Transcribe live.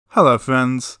Hello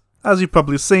friends. As you've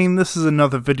probably seen, this is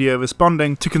another video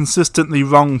responding to consistently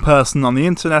wrong person on the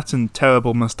internet and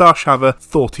terrible moustache haver,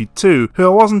 Thoughty2, who I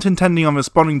wasn't intending on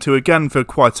responding to again for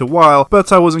quite a while,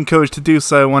 but I was encouraged to do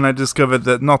so when I discovered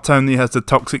that not only has the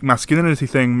toxic masculinity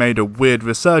thing made a weird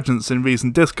resurgence in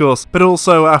recent discourse, but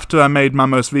also after I made my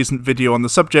most recent video on the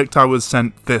subject I was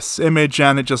sent this image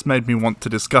and it just made me want to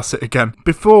discuss it again.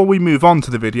 Before we move on to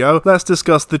the video, let's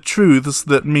discuss the truths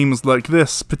that memes like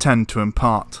this pretend to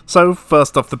impart. So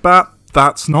first off the bat,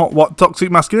 that's not what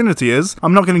toxic masculinity is.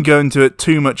 I'm not going to go into it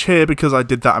too much here because I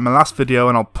did that in my last video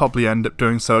and I'll probably end up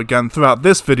doing so again throughout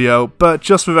this video, but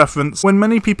just for reference, when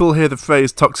many people hear the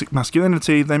phrase toxic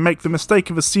masculinity, they make the mistake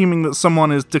of assuming that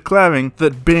someone is declaring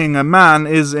that being a man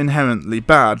is inherently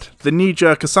bad. The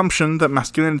knee-jerk assumption that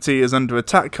masculinity is under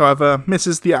attack, however,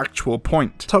 misses the actual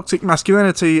point. Toxic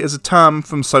masculinity is a term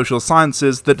from social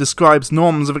sciences that describes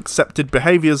norms of accepted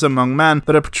behaviours among men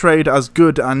that are portrayed as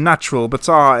good and natural, but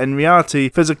are, in reality,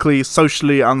 physically,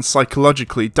 socially, and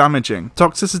psychologically damaging.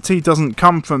 Toxicity doesn't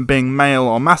come from being male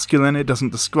or masculine, it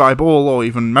doesn't describe all or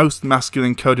even most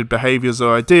masculine coded behaviours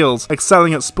or ideals.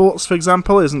 Excelling at sports, for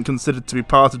example, isn't considered to be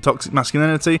part of toxic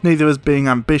masculinity, neither is being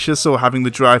ambitious or having the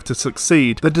drive to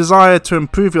succeed. The desire to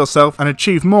improve yourself and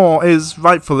achieve more is,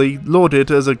 rightfully,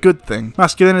 lauded as a good thing.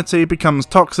 Masculinity becomes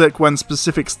toxic when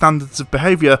specific standards of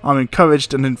behaviour are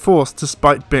encouraged and enforced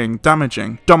despite being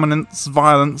damaging. Dominance,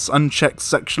 violence, unchecked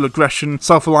sexual aggression,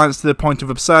 self-reliance to the point of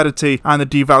absurdity, and the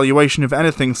devaluation of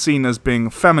anything seen as being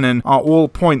feminine are all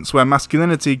points where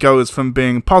masculinity goes from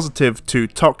being positive to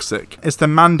toxic. It's the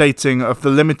mandating of the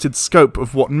limited scope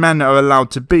of what men are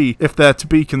allowed to be if they're to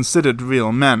be considered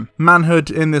real men. Manhood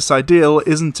in this ideal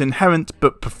isn't inherent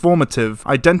but performative.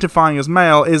 Identifying as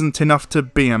male isn't enough to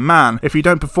be a man. If you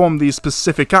don't perform these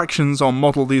specific actions or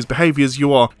model these behaviours,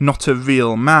 you are not a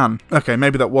real man. Okay,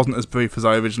 maybe that wasn't as brief as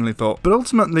I originally thought, but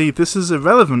ultimately this is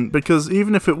irrelevant because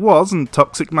even if it was and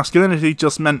toxic masculinity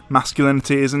just meant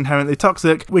masculinity is inherently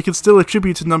toxic, we could still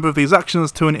attribute a number of these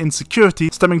actions to an insecurity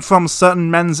stemming from certain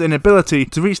men's inability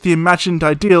to reach the imagined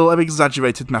ideal of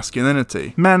exaggerated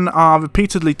masculinity. Men are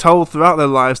repeatedly told throughout their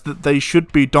lives that they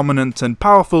should be dominant and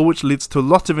powerful, which leads to a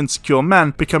lot of insecure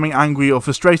men becoming angry or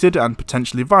frustrated and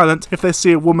potentially violent if they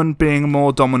see a woman being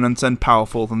more dominant and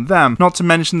powerful than them. Not to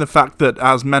mention the fact that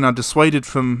as men are dissuaded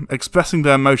from expressing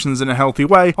their emotions in a healthy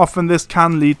way, often this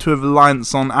can lead to a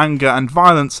reliance on anger and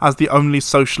violence as the only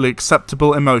socially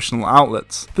acceptable emotional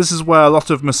outlets. This is where a lot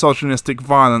of misogynistic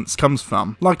violence comes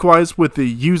from. Likewise, with the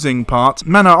using part,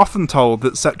 men are often told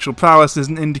that sexual prowess is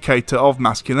an indicator of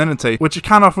masculinity, which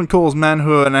can often cause men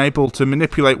who are unable to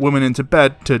manipulate women into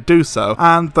bed to do so,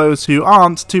 and those who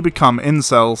aren't to become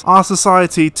incels. Our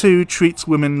society too treats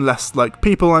women less like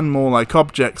people and more like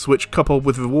objects, which, coupled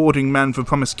with rewarding men for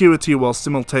promiscuity while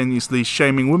simultaneously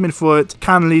shaming women for it,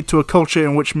 can lead to a culture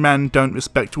in which men don't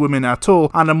respect women at all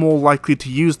and are more likely to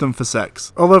use them for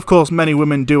sex. Although of course many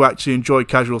women do actually enjoy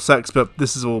casual sex, but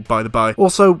this is all by the by.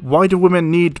 Also, why do women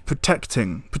need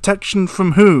protecting? Protection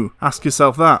from who? Ask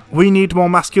yourself that. We need more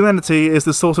masculinity is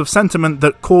the sort of sentiment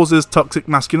that causes toxic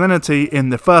masculinity in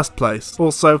the first place.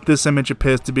 Also, this image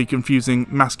appears to be confusing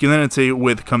masculinity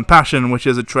with compassion, which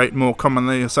is a trait more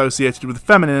commonly associated with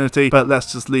femininity, but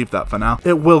let's just leave that for now.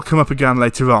 It will come up again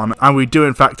later on, and we do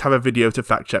in fact have a video to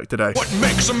fact check today. What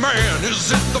makes a man?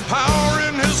 Is it the power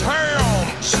in his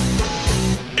hands?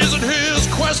 Is it his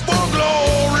quest for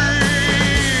glory?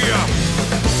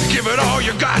 Give it all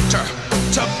you got to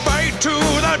fight to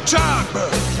the top,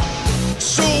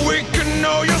 so we can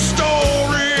know your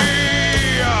story.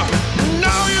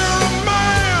 Now you're a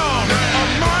man, a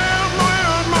man,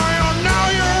 man, man. Now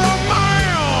you're a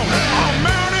man, a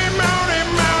mounty, mounty,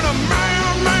 man, a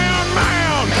man, man,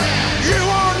 man. You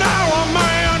are now a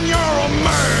man, you're a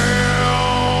man.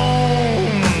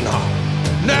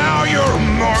 Now you're a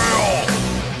man.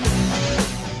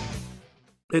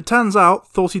 It turns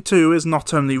out Thoughty2 is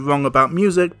not only wrong about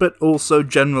music, but also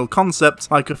general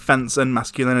concepts like offence and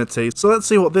masculinity. So let's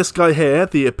see what this guy here,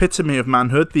 the epitome of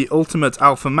manhood, the ultimate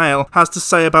alpha male, has to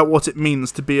say about what it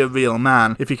means to be a real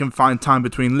man, if you can find time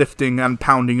between lifting and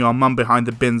pounding your mum behind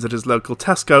the bins at his local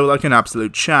Tesco like an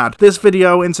absolute chad. This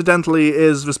video, incidentally,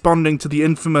 is responding to the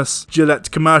infamous Gillette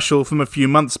commercial from a few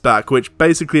months back, which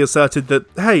basically asserted that,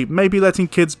 hey, maybe letting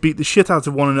kids beat the shit out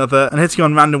of one another and hitting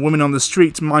on random women on the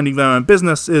street minding their own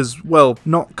business premise is, well,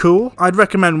 not cool. I'd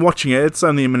recommend watching it. It's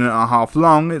only a minute and a half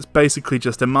long. It's basically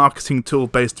just a marketing tool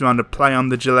based around a play on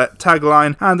the Gillette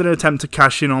tagline and an attempt to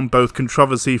cash in on both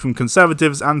controversy from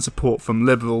conservatives and support from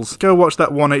liberals. Go watch that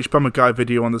 1H Bummer Guy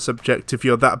video on the subject if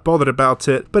you're that bothered about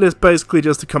it, but it's basically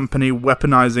just a company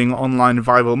weaponizing online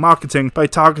viral marketing by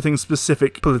targeting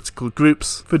specific political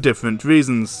groups for different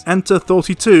reasons. Enter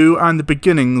Thoughty2 and the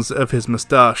beginnings of his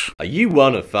moustache. Are you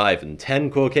one of 5 in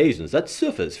 10 Caucasians that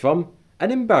suffers from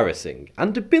an embarrassing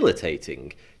and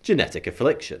debilitating genetic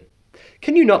affliction?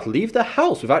 Can you not leave the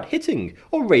house without hitting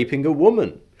or raping a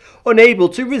woman? Unable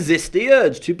to resist the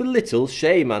urge to belittle,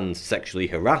 shame and sexually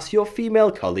harass your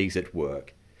female colleagues at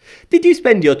work? Did you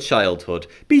spend your childhood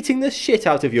beating the shit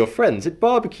out of your friends at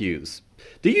barbecues?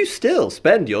 Do you still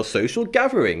spend your social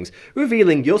gatherings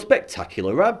revealing your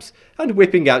spectacular abs and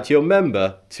whipping out your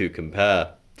member to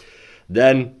compare?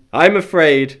 Then, I'm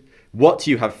afraid, what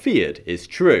you have feared is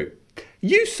true.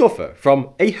 You suffer from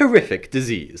a horrific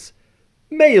disease.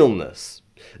 Maleness.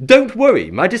 Don't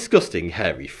worry, my disgusting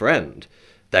hairy friend.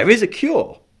 There is a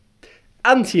cure.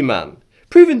 Anti-Man.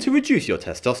 Proven to reduce your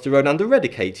testosterone and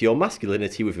eradicate your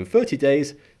masculinity within 30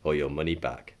 days or your money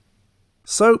back.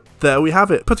 So, there we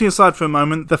have it. Putting aside for a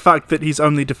moment the fact that he's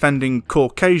only defending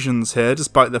Caucasians here,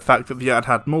 despite the fact that the ad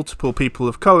had multiple people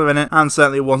of colour in it, and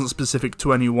certainly wasn't specific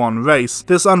to any one race,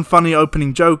 this unfunny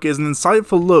opening joke is an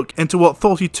insightful look into what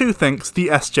Thoughty2 thinks the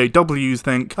SJWs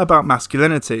think about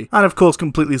masculinity, and of course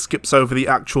completely skips over the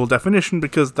actual definition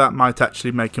because that might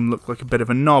actually make him look like a bit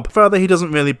of a knob. Further, he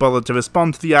doesn't really bother to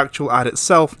respond to the actual ad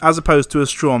itself, as opposed to a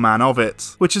straw man of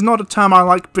it, which is not a term I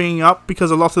like bringing up because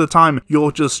a lot of the time,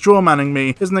 you're just straw manning me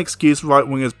is an excuse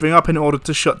right-wingers bring up in order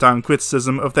to shut down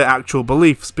criticism of their actual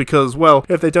beliefs because, well,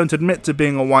 if they don't admit to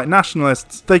being a white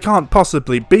nationalist, they can't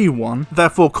possibly be one.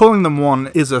 Therefore, calling them one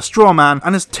is a straw man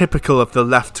and is typical of the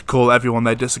left to call everyone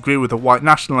they disagree with a white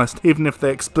nationalist, even if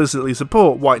they explicitly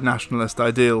support white nationalist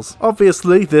ideals.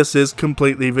 Obviously, this is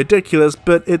completely ridiculous,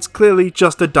 but it's clearly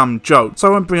just a dumb joke, so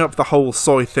I won't bring up the whole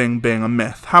soy thing being a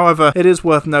myth. However, it is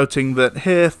worth noting that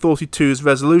here, Thoughty2's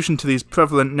resolution to these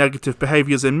prevalent negative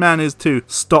behaviours in men is to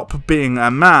stop being a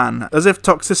man, as if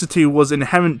toxicity was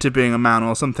inherent to being a man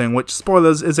or something, which,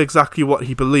 spoilers, is exactly what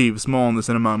he believes. More on this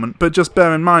in a moment. But just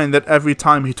bear in mind that every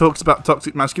time he talks about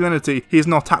toxic masculinity, he's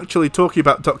not actually talking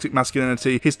about toxic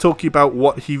masculinity, he's talking about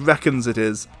what he reckons it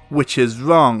is, which is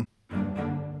wrong.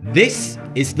 This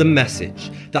is the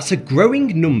message that a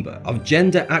growing number of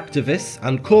gender activists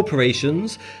and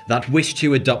corporations that wish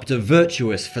to adopt a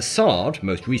virtuous facade,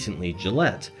 most recently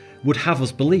Gillette, would have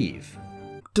us believe.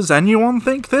 Does anyone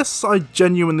think this? I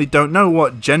genuinely don't know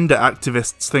what gender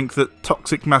activists think that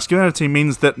toxic masculinity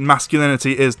means that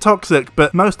masculinity is toxic,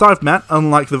 but most I've met,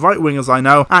 unlike the right-wingers I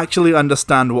know, actually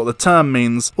understand what the term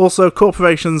means. Also,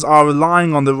 corporations are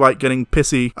relying on the right getting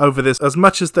pissy over this as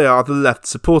much as they are the left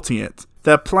supporting it.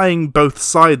 They're playing both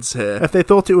sides here. If they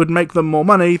thought it would make them more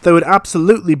money, they would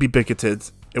absolutely be bigoted.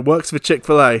 It works for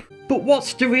Chick-fil-A. But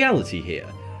what's the reality here?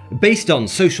 Based on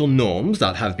social norms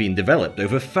that have been developed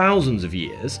over thousands of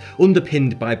years,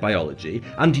 underpinned by biology,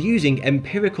 and using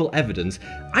empirical evidence,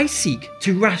 I seek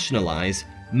to rationalise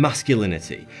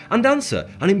masculinity and answer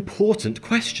an important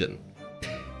question.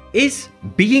 Is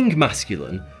being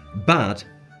masculine bad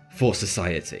for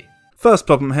society? First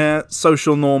problem here,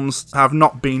 social norms have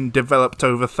not been developed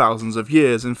over thousands of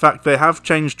years. In fact, they have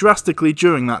changed drastically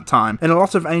during that time. In a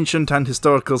lot of ancient and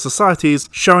historical societies,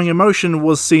 showing emotion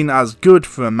was seen as good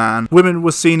for a man. Women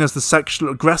were seen as the sexual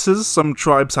aggressors, some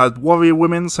tribes had warrior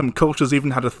women, some cultures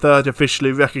even had a third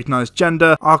officially recognised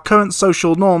gender. Our current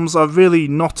social norms are really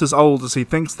not as old as he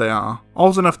thinks they are.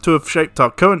 Old enough to have shaped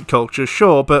our current culture,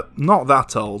 sure, but not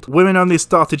that old. Women only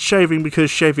started shaving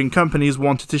because shaving companies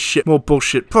wanted to ship more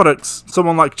bullshit products.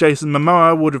 Someone like Jason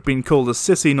Momoa would have been called a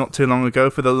sissy not too long ago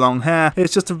for the long hair.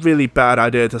 It's just a really bad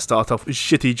idea to start off with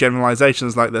shitty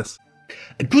generalisations like this.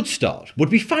 A good start would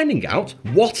be finding out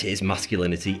what is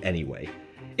masculinity anyway.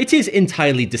 It is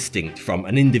entirely distinct from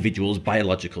an individual's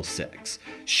biological sex.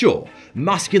 Sure,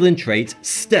 masculine traits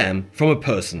stem from a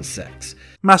person's sex.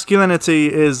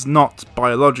 Masculinity is not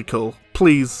biological.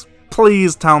 Please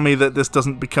tell me that this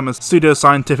doesn't become a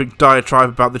pseudoscientific diatribe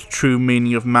about the true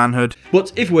meaning of manhood.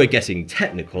 But if we're getting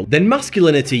technical, then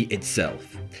masculinity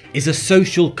itself is a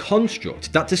social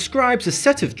construct that describes a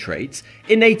set of traits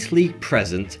innately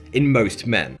present in most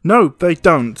men. No, they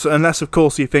don't, unless of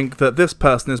course you think that this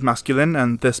person is masculine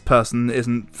and this person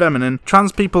isn't feminine.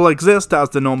 Trans people exist as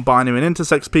the non-binary and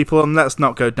intersex people, and let's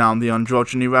not go down the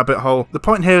androgyny rabbit hole. The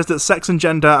point here is that sex and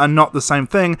gender are not the same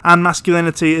thing, and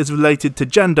masculinity is related to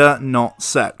gender, not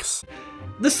sex.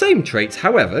 The same traits,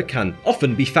 however, can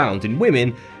often be found in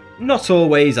women, not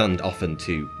always and often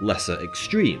to lesser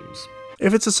extremes.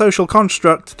 If it's a social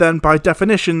construct, then by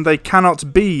definition they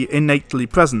cannot be innately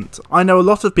present. I know a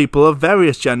lot of people of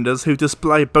various genders who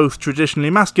display both traditionally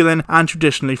masculine and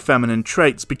traditionally feminine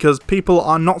traits, because people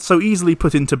are not so easily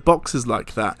put into boxes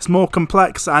like that. It's more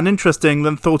complex and interesting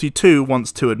than Thoughty2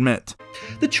 wants to admit.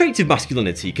 The traits of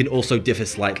masculinity can also differ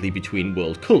slightly between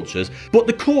world cultures, but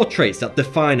the core traits that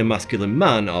define a masculine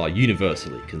man are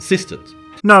universally consistent.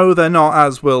 No, they're not,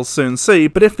 as we'll soon see,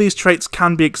 but if these traits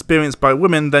can be experienced by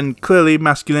women, then clearly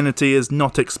masculinity is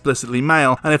not explicitly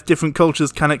male, and if different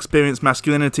cultures can experience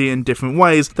masculinity in different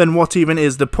ways, then what even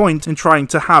is the point in trying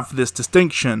to have this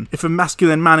distinction? If a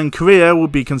masculine man in Korea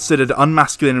would be considered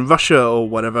unmasculine in Russia or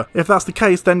whatever, if that's the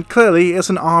case, then clearly it's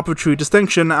an arbitrary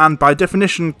distinction and by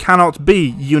definition cannot be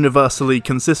universally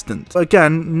consistent.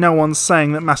 Again, no one's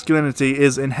saying that masculinity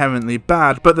is inherently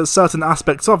bad, but that certain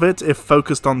aspects of it, if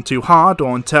focused on too hard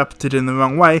or interpreted in the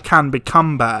wrong way, can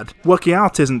become bad. Working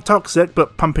out isn't toxic,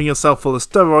 but pumping yourself full of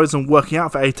steroids and working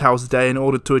out for 8 hours a day in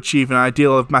order to achieve an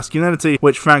ideal of masculinity,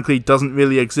 which frankly doesn't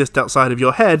really exist outside of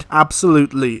your head,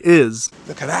 absolutely is.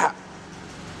 Look at that.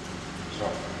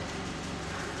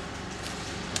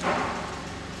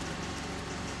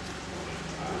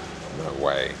 No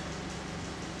way.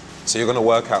 So you're going to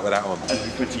work out with that on?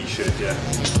 A t-shirt, yeah.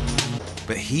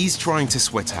 But he's trying to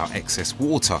sweat out excess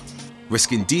water,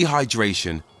 risking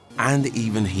dehydration and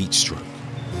even heat stroke.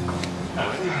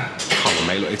 Come on,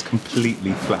 mate, look, it's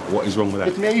completely flat. What is wrong with that?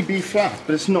 It may be flat,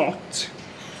 but it's not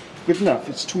good enough.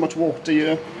 It's too much water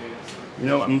here. You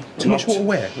know, I'm Too much water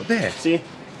where? What, there? See,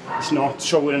 it's not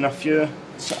showing enough here.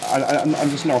 So I'm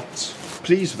just not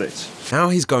pleased with it. Now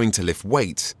he's going to lift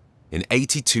weights in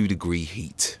 82-degree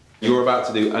heat. You're about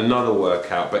to do another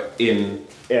workout, but in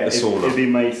a sauna. It'll be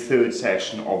my third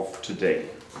session of today.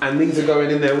 And these are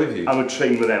going in there with you? I would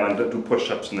train with them and do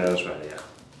push-ups in there as well, yeah.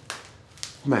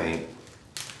 Mate.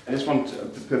 I just want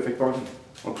the perfect body.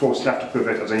 Or close enough to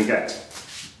perfect as I can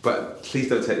get. But please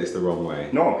don't take this the wrong way.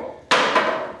 No.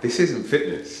 This isn't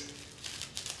fitness.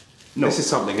 No. This is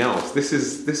something else. This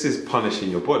is punishing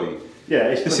your body. Yeah,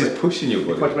 This is pushing your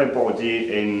body. Put my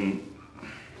body in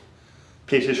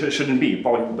places it shouldn't be. A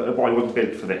body wasn't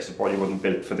built for this. A body wasn't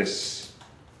built for this.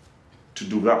 To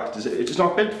do that. It's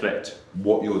not built for it.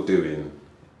 What you're doing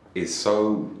is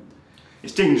so...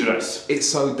 It's dangerous. It's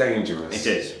so dangerous.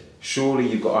 It is. Surely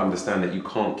you've got to understand that you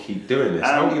can't keep doing this.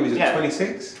 How old are you? Is it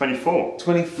 26? 24.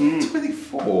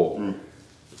 24?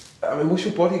 I mean, what's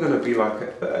your body going to be like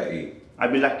at 30?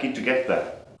 I'd be lucky to get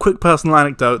there. Quick personal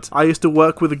anecdote, I used to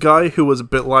work with a guy who was a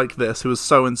bit like this, who was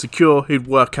so insecure he'd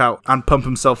work out and pump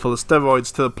himself full of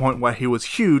steroids to the point where he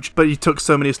was huge, but he took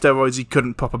so many steroids he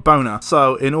couldn't pop a boner.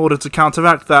 So in order to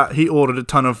counteract that, he ordered a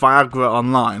ton of Viagra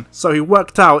online. So he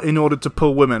worked out in order to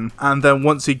pull women, and then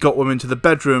once he got women to the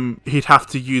bedroom, he'd have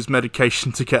to use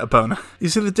medication to get a boner. You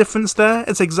see the difference there?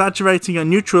 It's exaggerating a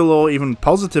neutral or even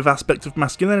positive aspect of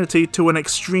masculinity to an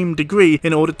extreme degree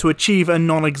in order to achieve a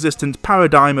non-existent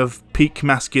paradigm of peak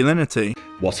masculinity.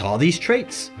 What are these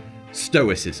traits?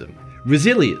 Stoicism,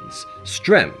 resilience,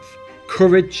 strength,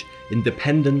 courage,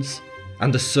 independence,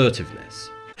 and assertiveness.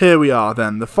 Here we are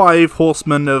then, the 5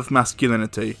 horsemen of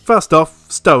masculinity. First off,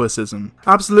 Stoicism.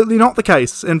 Absolutely not the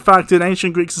case. In fact, in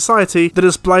ancient Greek society, the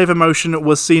display of emotion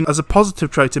was seen as a positive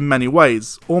trait in many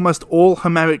ways. Almost all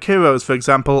Homeric heroes, for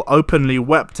example, openly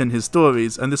wept in his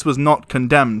stories, and this was not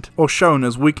condemned, or shown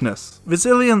as weakness.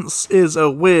 Resilience is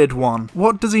a weird one.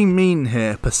 What does he mean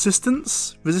here?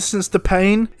 Persistence? Resistance to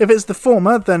pain? If it's the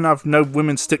former, then I've known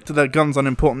women stick to their guns on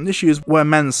important issues where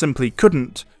men simply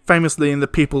couldn't. Famously in the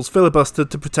People's Filibuster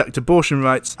to protect abortion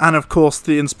rights, and of course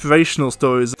the inspirational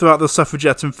stories throughout the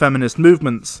suffragette and feminist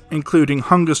movements, including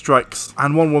hunger strikes,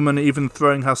 and one woman even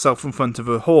throwing herself in front of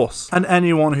a horse. And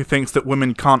anyone who thinks that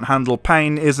women can't handle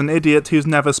pain is an idiot who's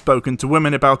never spoken to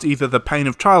women about either the pain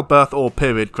of childbirth or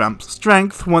period cramps.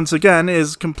 Strength, once again,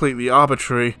 is completely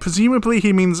arbitrary. Presumably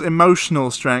he means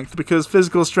emotional strength, because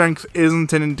physical strength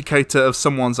isn't an indicator of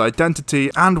someone's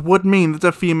identity, and would mean that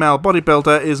a female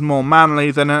bodybuilder is more manly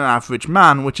than an average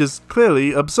man, which is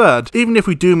clearly absurd. Even if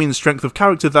we do mean strength of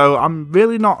character though, I'm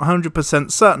really not 100%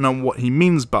 certain on what he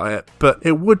means by it, but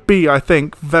it would be, I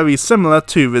think, very similar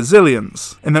to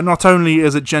resilience, in that not only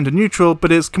is it gender neutral,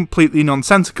 but it's completely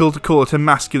nonsensical to call it a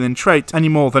masculine trait any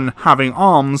more than having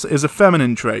arms is a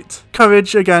feminine trait.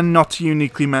 Courage, again, not a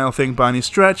uniquely male thing by any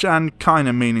stretch, and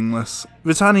kinda meaningless.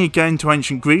 Returning again to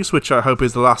ancient Greece, which I hope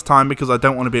is the last time because I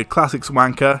don't want to be a classics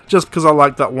wanker, just because I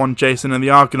like that one Jason and the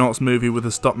Argonauts movie with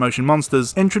the stop-motion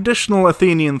monsters. In traditional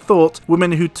Athenian thought,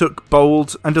 women who took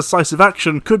bold and decisive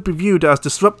action could be viewed viewed as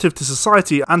disruptive to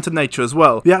society and to nature as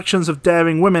well. The actions of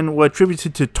daring women were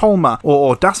attributed to tolma,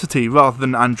 or audacity, rather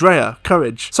than andreia,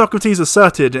 courage. Socrates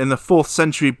asserted in the 4th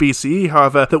century BCE,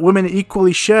 however, that women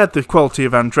equally shared the quality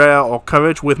of andreia, or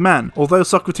courage, with men. Although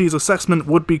Socrates' assessment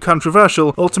would be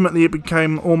controversial, ultimately it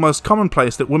became almost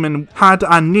commonplace that women had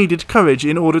and needed courage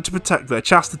in order to protect their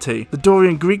chastity. The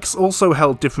Dorian Greeks also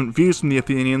held different views from the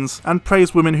Athenians and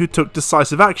praised women who took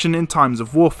decisive action in times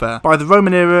of warfare. By the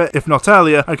Roman era, if not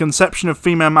earlier, a conception of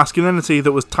female masculinity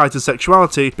that was tied to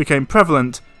sexuality became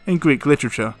prevalent in Greek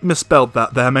literature. Misspelled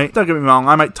that there, mate. Don't get me wrong,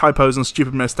 I make typos and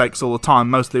stupid mistakes all the time,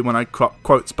 mostly when I crop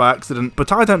quotes by accident,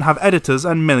 but I don't have editors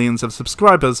and millions of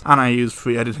subscribers, and I use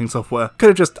free editing software. Could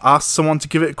have just asked someone to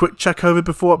give it a quick check over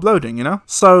before uploading, you know?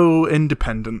 So,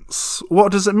 independence.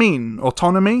 What does it mean?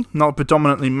 Autonomy? Not a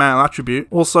predominantly male attribute.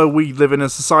 Also, we live in a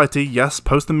society, yes,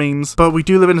 post the memes, but we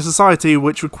do live in a society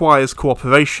which requires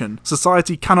cooperation.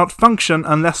 Society cannot function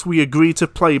unless we agree to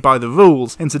play by the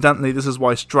rules. Incidentally, this is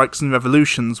why strikes and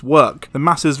revolutions work. The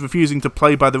masses refusing to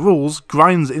play by the rules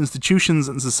grinds institutions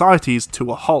and societies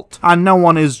to a halt, and no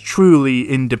one is truly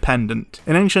independent.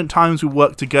 In ancient times we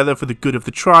worked together for the good of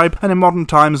the tribe, and in modern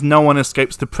times no one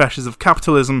escapes the pressures of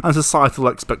capitalism and societal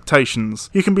expectations.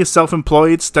 You can be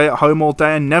self-employed, stay at home all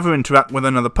day and never interact with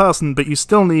another person, but you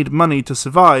still need money to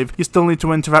survive. You still need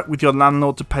to interact with your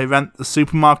landlord to pay rent, the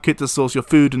supermarket to source your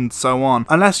food, and so on.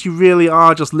 Unless you really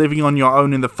are just living on your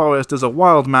own in the forest as a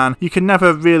wild man, you can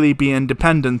never really be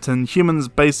independent, and humans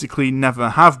basically never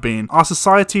have been. Our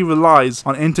society relies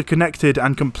on interconnected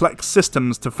and complex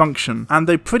systems to function, and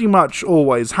they pretty much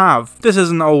always have. This is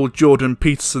an old Jordan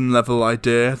Peterson level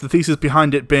idea, the thesis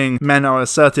behind it being men are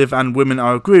assertive and women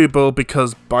are agreeable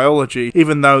because biology,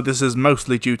 even though this is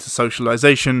mostly due to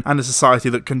socialization and a society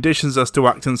that conditions us to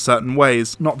act in certain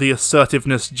ways, not the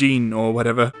assertiveness gene or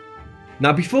whatever.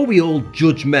 Now, before we all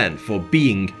judge men for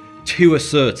being too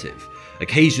assertive,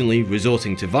 occasionally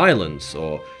resorting to violence,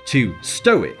 or too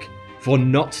stoic for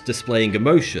not displaying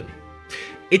emotion,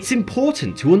 it's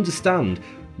important to understand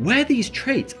where these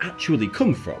traits actually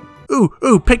come from.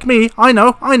 Ooh, pick me, I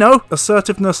know!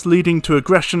 Assertiveness leading to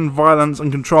aggression, violence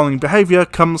and controlling behaviour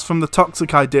comes from the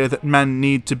toxic idea that men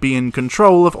need to be in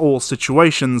control of all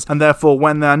situations, and therefore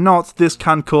when they're not, this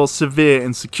can cause severe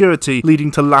insecurity,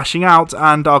 leading to lashing out,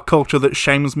 and our culture that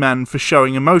shames men for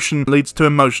showing emotion leads to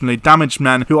emotionally damaged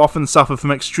men who often suffer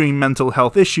from extreme mental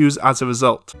health issues as a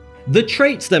result. The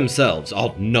traits themselves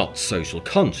are not social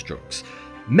constructs.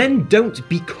 Men don't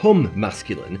become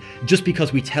masculine just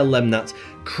because we tell them that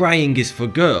crying is for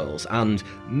girls and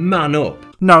man up.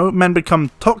 No, men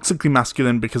become toxically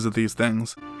masculine because of these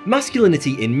things.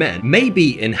 Masculinity in men may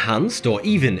be enhanced or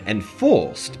even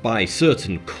enforced by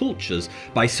certain cultures,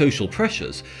 by social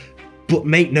pressures, but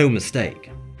make no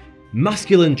mistake,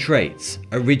 masculine traits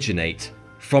originate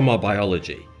from our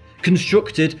biology,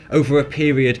 constructed over a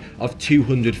period of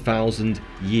 200,000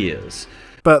 years.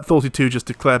 But Thoughty2 just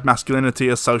declared masculinity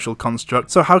a social construct,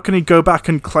 so how can he go back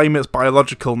and claim it's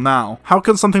biological now? How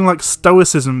can something like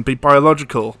stoicism be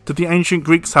biological? Did the ancient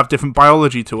Greeks have different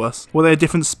biology to us? Were they a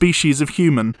different species of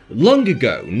human? Long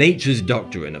ago, nature's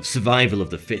doctrine of survival of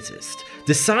the fittest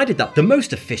decided that the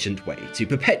most efficient way to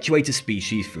perpetuate a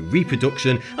species through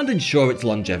reproduction and ensure its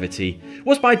longevity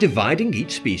was by dividing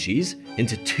each species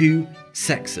into two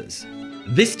sexes.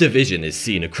 This division is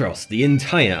seen across the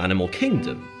entire animal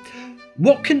kingdom.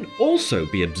 What can also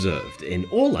be observed in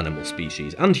all animal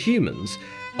species and humans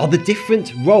are the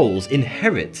different roles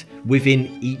inherent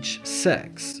within each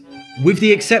sex. With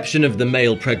the exception of the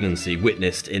male pregnancy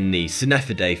witnessed in the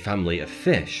Synephidae family of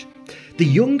fish, the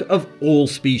young of all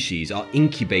species are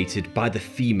incubated by the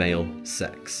female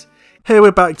sex. Here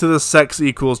we're back to the sex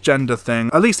equals gender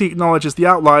thing. At least he acknowledges the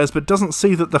outliers, but doesn't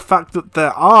see that the fact that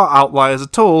there are outliers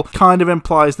at all kind of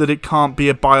implies that it can't be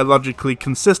a biologically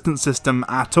consistent system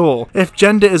at all. If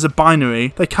gender is a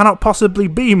binary, there cannot possibly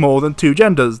be more than two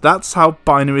genders. That's how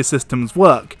binary systems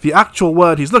work. The actual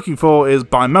word he's looking for is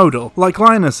bimodal, like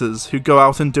lionesses, who go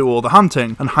out and do all the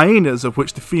hunting, and hyenas, of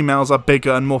which the females are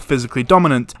bigger and more physically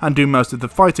dominant, and do most of the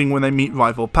fighting when they meet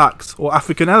rival packs, or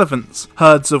African elephants,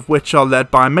 herds of which are led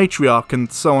by a matriarch,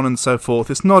 and so on and so forth.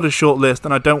 It's not a short list,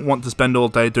 and I don't want to spend all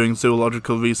day doing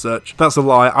zoological research. That's a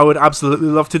lie. I would absolutely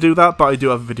love to do that, but I do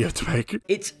have a video to make.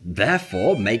 It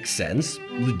therefore makes sense,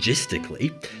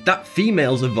 logistically, that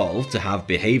females evolved to have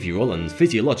behavioural and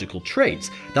physiological traits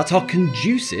that are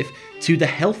conducive to the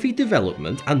healthy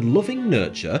development and loving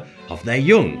nurture of their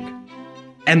young.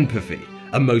 Empathy,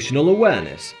 emotional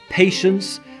awareness,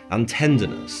 patience, and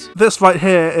tenderness. This right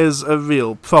here is a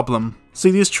real problem.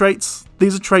 See these traits?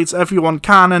 These are traits everyone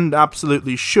can and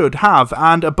absolutely should have,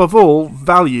 and above all,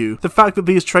 value. The fact that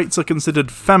these traits are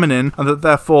considered feminine, and that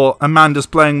therefore a man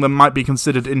displaying them might be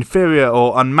considered inferior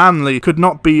or unmanly, could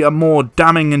not be a more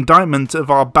damning indictment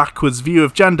of our backwards view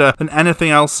of gender than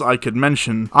anything else I could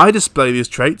mention. I display these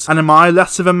traits, and am I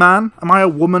less of a man? Am I a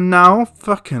woman now?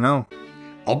 Fucking hell.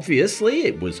 Obviously,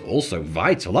 it was also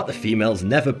vital that the females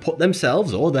never put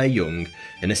themselves or their young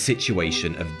in a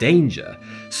situation of danger,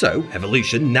 so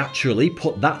evolution naturally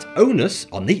put that onus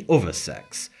on the other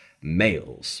sex,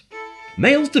 males.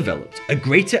 Males developed a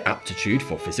greater aptitude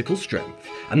for physical strength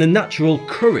and the natural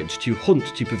courage to hunt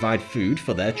to provide food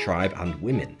for their tribe and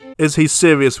women. Is he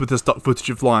serious with the stock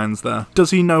footage of lions there? Does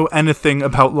he know anything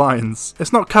about lions?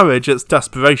 It's not courage, it's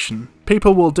desperation.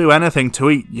 People will do anything to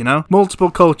eat, you know?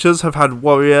 Multiple cultures have had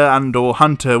warrior and or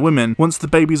hunter women. Once the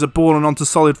babies are born and onto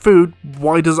solid food,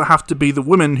 why does it have to be the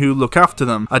women who look after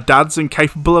them? Are dads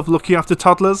incapable of looking after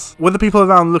toddlers? Were the people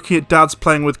around looking at dads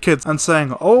playing with kids and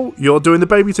saying, "Oh, you're doing the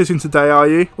babysitting today, are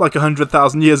you?" Like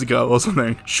 100,000 years ago or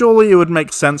something? Surely it would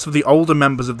make sense for the older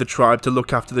members of the tribe to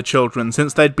look after the children,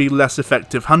 since they'd be less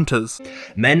effective hunters.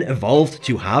 Men evolved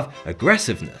to have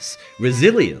aggressiveness,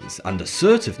 resilience and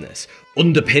assertiveness,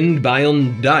 underpinned by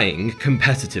undying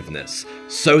competitiveness,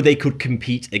 so they could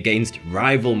compete against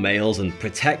rival males and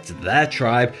protect their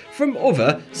tribe from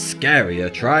other,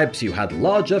 scarier tribes who had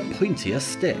larger, pointier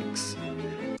sticks.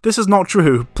 This is not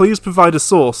true. Please provide a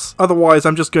source. Otherwise,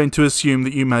 I'm just going to assume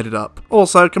that you made it up.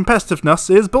 Also, competitiveness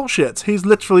is bullshit. He's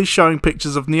literally showing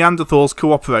pictures of Neanderthals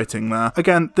cooperating there.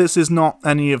 Again, this is not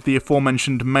any of the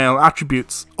aforementioned male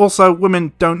attributes. Also,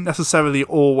 women don't necessarily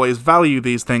always value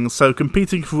these things, so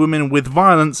competing for women with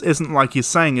violence isn't like he's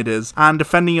saying it is, and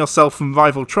defending yourself from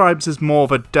rival tribes is more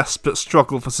of a desperate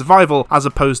struggle for survival as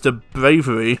opposed to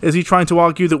bravery. Is he trying to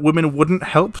argue that women wouldn't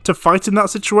help to fight in that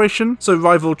situation? So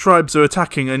rival tribes are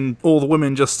attacking and all the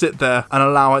women just sit there and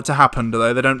allow it to happen, do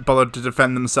they? They don't bother to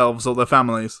defend themselves or their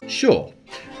families. Sure,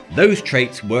 those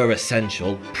traits were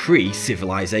essential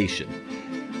pre-civilization.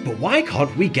 But why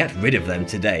can't we get rid of them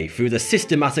today through the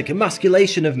systematic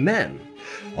emasculation of men?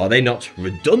 Are they not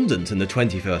redundant in the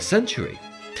 21st century?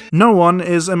 No one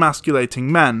is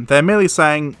emasculating men. They're merely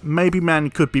saying maybe men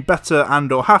could be better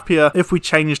and or happier if we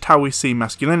changed how we see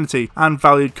masculinity and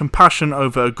valued compassion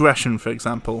over aggression, for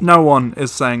example. No one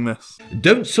is saying this.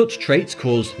 Don't such traits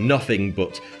cause nothing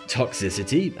but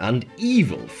toxicity and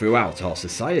evil throughout our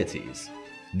societies?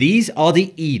 These are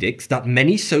the edicts that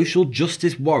many social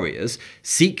justice warriors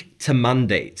seek to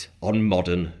mandate on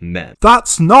modern men.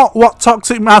 That's not what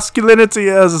toxic masculinity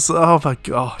is! Oh my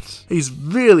god. He's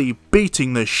really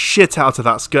beating the shit out of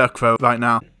that scarecrow right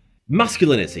now.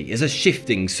 Masculinity is a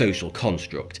shifting social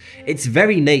construct. Its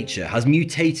very nature has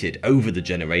mutated over the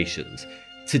generations.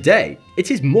 Today, it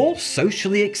is more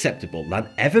socially acceptable than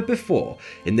ever before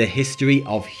in the history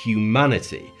of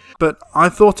humanity. But I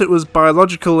thought it was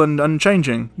biological and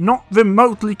unchanging. Not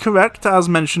remotely correct, as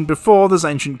mentioned before, there's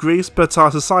ancient Greece, but our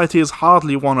society is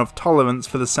hardly one of tolerance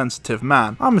for the sensitive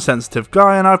man. I'm a sensitive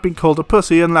guy, and I've been called a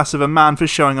pussy and less of a man for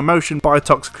showing emotion by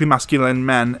toxically masculine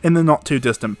men in the not too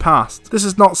distant past. This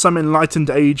is not some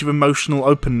enlightened age of emotional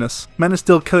openness. Men are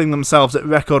still killing themselves at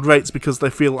record rates because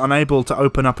they feel unable to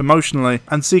open up emotionally,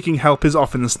 and seeking help is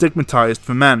often stigmatized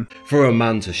for men. For a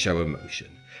man to show emotion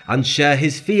and share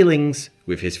his feelings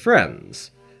with his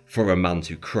friends, for a man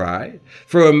to cry,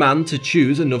 for a man to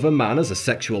choose another man as a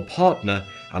sexual partner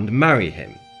and marry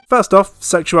him. First off,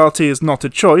 sexuality is not a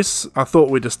choice, I thought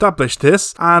we'd established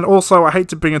this, and also I hate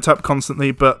to bring it up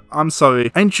constantly, but I'm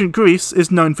sorry. Ancient Greece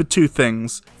is known for two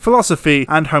things: philosophy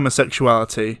and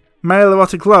homosexuality. Male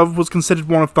erotic love was considered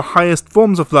one of the highest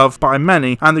forms of love by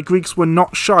many, and the Greeks were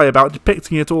not shy about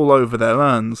depicting it all over their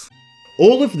urns.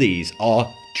 All of these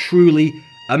are truly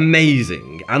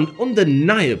amazing and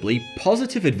undeniably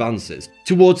positive advances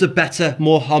towards a better,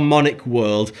 more harmonic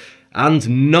world,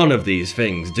 and none of these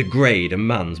things degrade a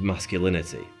man's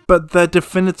masculinity. But they're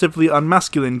definitively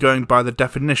unmasculine going by the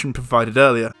definition provided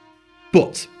earlier.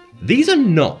 But these are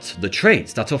not the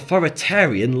traits that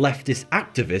authoritarian leftist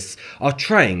activists are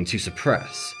trying to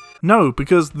suppress. No,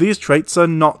 because these traits are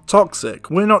not toxic.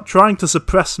 We're not trying to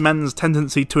suppress men's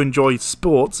tendency to enjoy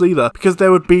sports either, because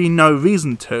there would be no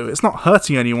reason to. It's not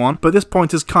hurting anyone, but this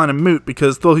point is kind of moot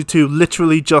because Thoughty2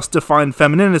 literally just defined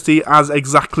femininity as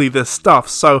exactly this stuff,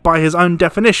 so by his own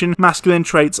definition, masculine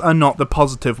traits are not the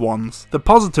positive ones. The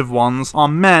positive ones are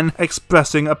men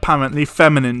expressing apparently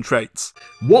feminine traits.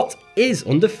 What is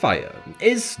under fire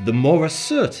is the more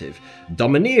assertive,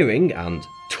 domineering and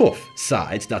tough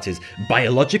side that is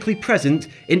biologically present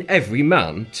in every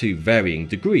man to varying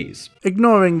degrees.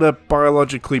 Ignoring the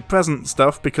biologically present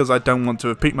stuff, because I don't want to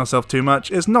repeat myself too much,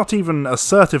 is not even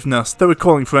assertiveness that we're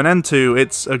calling for an end to.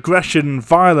 It's aggression,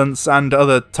 violence, and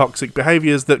other toxic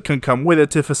behaviours that can come with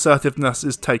it if assertiveness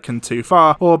is taken too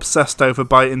far or obsessed over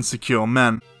by insecure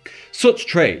men. Such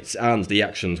traits, and the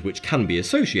actions which can be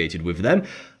associated with them,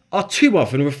 are too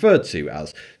often referred to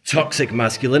as toxic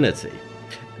masculinity.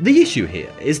 The issue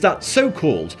here is that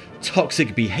so-called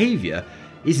toxic behaviour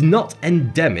is not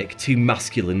endemic to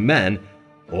masculine men,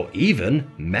 or even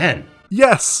men.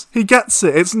 Yes, he gets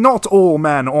it. It's not all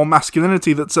men or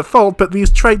masculinity that's at fault, but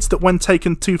these traits that when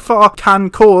taken too far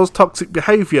can cause toxic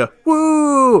behaviour.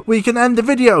 Woo! We can end the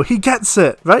video. He gets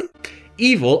it, right?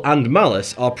 Evil and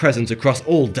malice are present across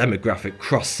all demographic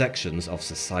cross-sections of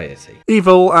society.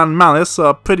 Evil and malice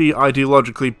are pretty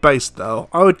ideologically based though.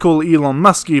 I would call Elon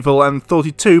Musk evil, and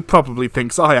Thoughty2 probably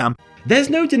thinks I am. There's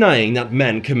no denying that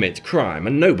men commit crime,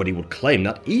 and nobody would claim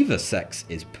that either sex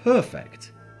is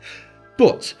perfect.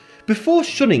 But before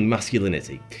shunning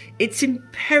masculinity, it's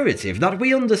imperative that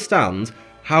we understand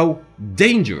how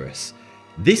dangerous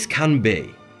this can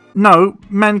be. No,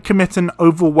 men commit an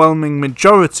overwhelming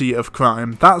majority of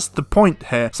crime. That's the point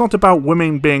here. It's not about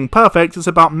women being perfect, it's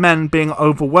about men being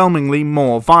overwhelmingly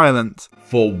more violent.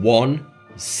 For one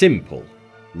simple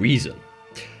reason.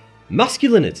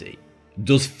 Masculinity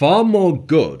does far more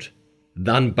good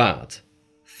than bad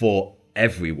for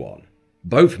everyone,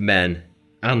 both men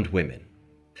and women.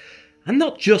 And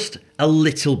not just a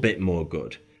little bit more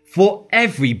good. For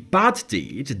every bad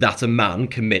deed that a man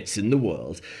commits in the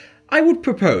world, I would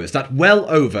propose that well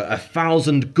over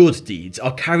 1,000 good deeds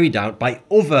are carried out by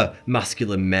other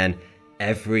masculine men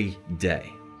every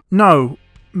day. No,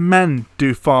 men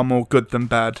do far more good than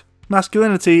bad.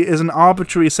 Masculinity is an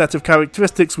arbitrary set of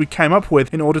characteristics we came up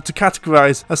with in order to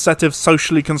categorise a set of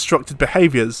socially constructed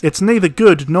behaviours. It's neither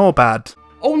good nor bad.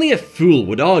 Only a fool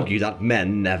would argue that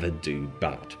men never do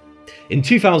bad. In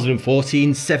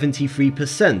 2014,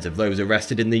 73% of those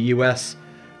arrested in the US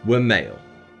were male.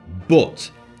 But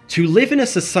to live in a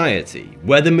society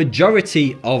where the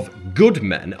majority of good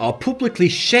men are publicly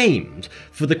shamed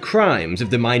for the crimes of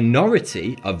the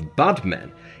minority of bad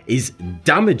men is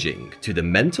damaging to the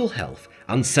mental health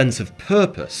and sense of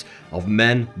purpose of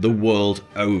men the world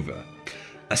over.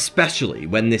 Especially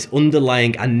when this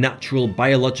underlying and natural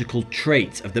biological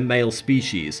trait of the male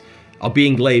species are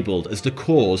being labelled as the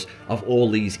cause of all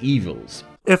these evils.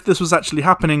 If this was actually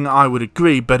happening, I would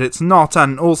agree, but it's not,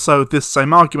 and also this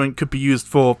same argument could be used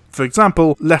for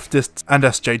example, leftists and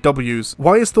SJWs.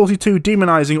 Why is Thoughty2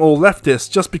 demonising all leftists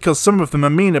just because some of them are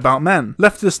mean about men?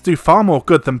 Leftists do far more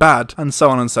good than bad, and so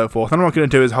on and so forth. I'm not going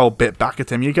to do his whole bit back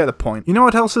at him, you get the point. You know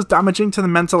what else is damaging to the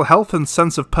mental health and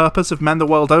sense of purpose of men the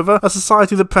world over? A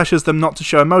society that pressures them not to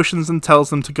show emotions and tells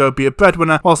them to go be a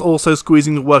breadwinner, whilst also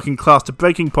squeezing the working class to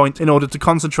breaking point in order to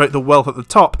concentrate the wealth at the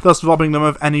top, thus robbing them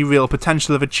of any real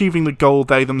potential of achieving the goal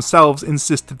they themselves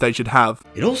insisted they should have.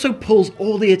 It also pulls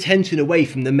all the attention away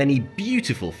from the many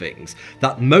beautiful things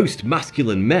that most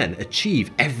masculine men achieve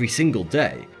every single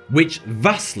day, which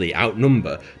vastly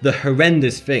outnumber the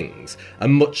horrendous things a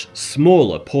much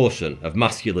smaller portion of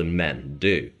masculine men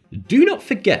do. Do not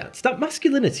forget that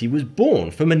masculinity was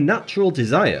born from a natural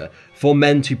desire for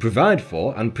men to provide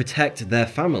for and protect their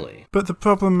family. But the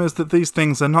problem is that these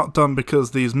things are not done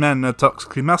because these men are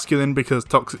toxically masculine, because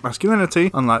toxic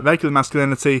masculinity, unlike regular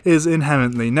masculinity, is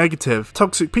inherently negative.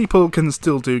 Toxic people can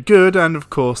still do good, and of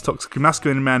course toxically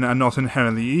masculine men are not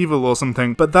inherently evil or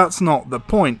something, but that's not the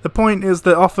point. The point is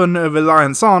that often a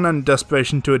reliance on and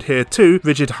desperation to adhere to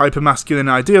rigid hypermasculine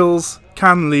ideals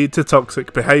can lead to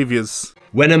toxic behaviours.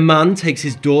 When a man takes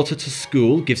his daughter to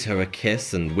school, gives her a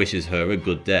kiss and wishes her a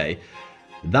good day,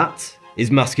 that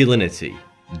is masculinity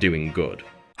doing good.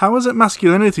 How is it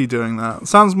masculinity doing that?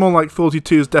 Sounds more like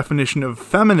Thoughty2's definition of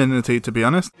femininity, to be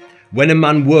honest. When a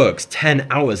man works 10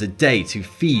 hours a day to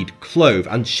feed, clothe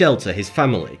and shelter his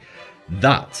family,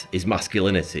 that is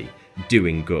masculinity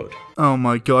doing good. Oh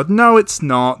my god, no it's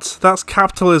not. That's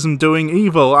capitalism doing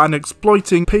evil and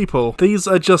exploiting people. These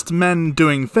are just men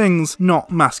doing things,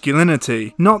 not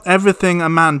masculinity. Not everything a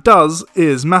man does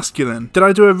is masculine. Did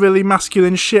I do a really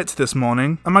masculine shit this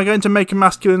morning? Am I going to make a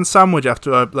masculine sandwich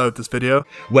after I upload this video?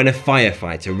 When a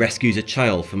firefighter rescues a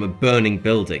child from a burning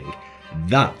building,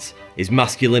 that is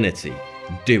masculinity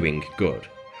doing good.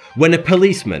 When a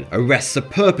policeman arrests a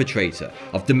perpetrator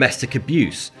of domestic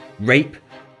abuse, rape,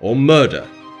 or murder,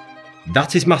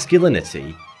 that is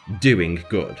masculinity doing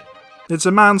good. It's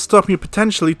a man stopping a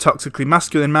potentially toxically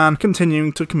masculine man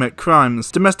continuing to commit crimes.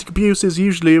 Domestic abuse is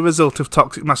usually a result of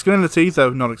toxic masculinity, though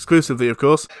not exclusively, of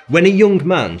course. When a young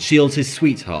man shields his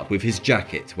sweetheart with his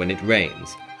jacket when it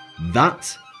rains,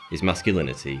 that is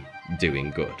masculinity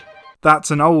doing good. That's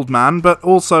an old man, but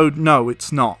also no,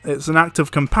 it's not. It's an act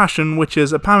of compassion which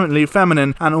is apparently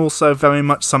feminine and also very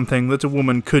much something that a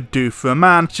woman could do for a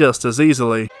man just as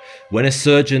easily. When a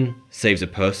surgeon saves a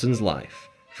person's life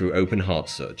through open heart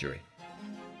surgery,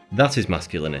 that is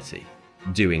masculinity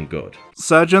doing good.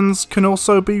 Surgeons can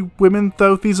also be women,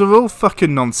 though these are all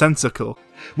fucking nonsensical.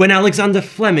 When Alexander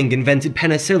Fleming invented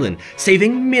penicillin,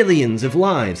 saving millions of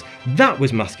lives, that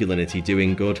was masculinity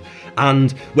doing good.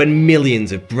 And when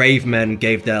millions of brave men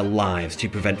gave their lives to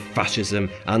prevent fascism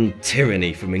and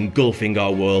tyranny from engulfing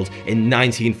our world in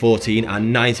 1914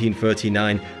 and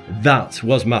 1939, that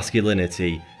was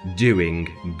masculinity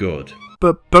doing good.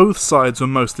 But both sides were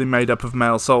mostly made up of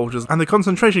male soldiers, and the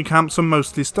concentration camps were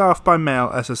mostly staffed by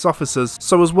male SS officers.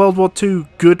 So was World War II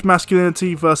good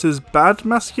masculinity versus bad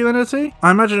masculinity? I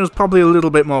imagine it was probably a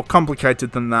little bit more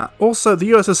complicated than that. Also,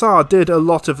 the USSR did a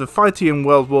lot of the fighting in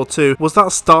World War II. Was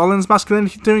that Stalin's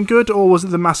masculinity doing good, or was it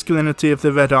the masculinity of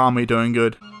the Red Army doing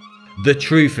good? The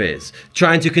truth is,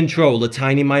 trying to control a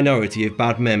tiny minority of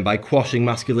bad men by quashing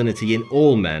masculinity in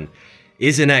all men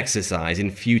is an exercise in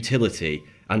futility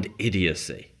and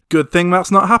idiocy. Good thing that's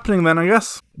not happening then, I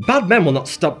guess. Bad men will not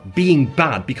stop being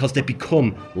bad because they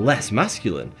become less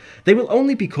masculine. They will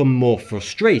only become more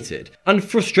frustrated, and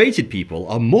frustrated people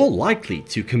are more likely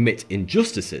to commit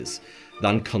injustices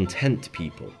than content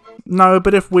people. No,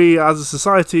 but if we as a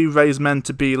society raise men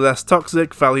to be less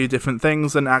toxic, value different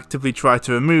things, and actively try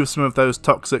to remove some of those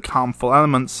toxic, harmful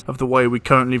elements of the way we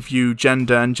currently view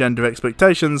gender and gender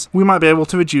expectations, we might be able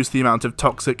to reduce the amount of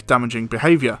toxic, damaging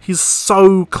behaviour. He's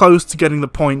so close to getting the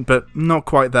point, but not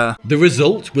quite there. The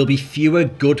result will be fewer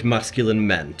good masculine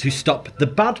men to stop the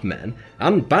bad men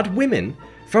and bad women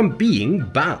from being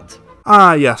bad.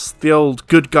 Ah yes, the old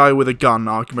good guy with a gun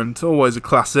argument, always a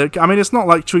classic. I mean, it's not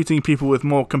like treating people with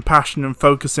more compassion and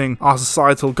focusing our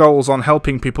societal goals on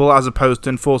helping people as opposed to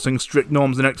enforcing strict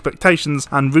norms and expectations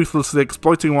and ruthlessly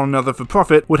exploiting one another for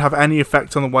profit would have any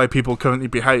effect on the way people currently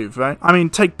behave, right? I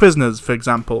mean, take prisoners, for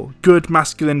example. Good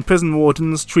masculine prison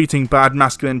wardens treating bad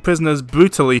masculine prisoners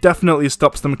brutally definitely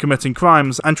stops them committing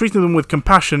crimes, and treating them with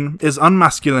compassion is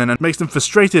unmasculine and makes them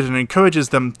frustrated and encourages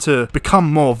them to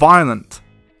become more violent.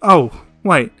 Oh,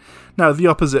 wait. No, the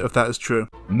opposite of that is true.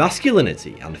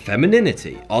 Masculinity and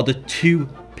femininity are the two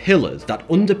pillars that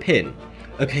underpin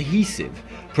a cohesive,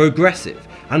 progressive,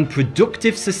 and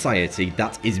productive society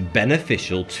that is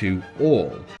beneficial to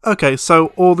all. Okay,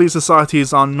 so all these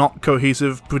societies are not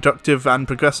cohesive, productive, and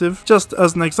progressive? Just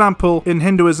as an example, in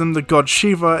Hinduism, the god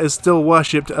Shiva is still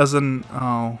worshipped as an...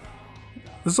 oh...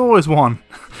 there's always one.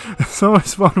 There's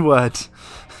always one word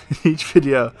in each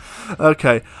video.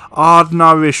 Okay,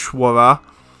 Ardnarishwara,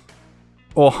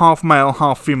 or half male,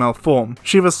 half female form.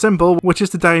 Shiva's symbol, which is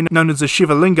today known as a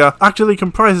Shiva Linga, actually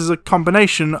comprises a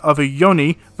combination of a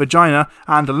yoni, vagina,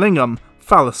 and a lingam,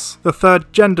 phallus. The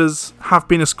third genders have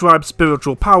been ascribed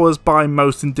spiritual powers by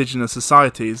most indigenous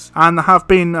societies, and there have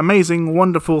been amazing,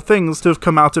 wonderful things to have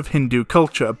come out of Hindu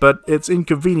culture, but it's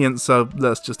inconvenient, so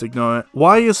let's just ignore it.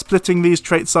 Why is splitting these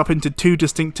traits up into two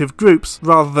distinctive groups,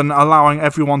 rather than allowing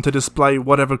everyone to display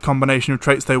whatever combination of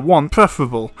traits they want,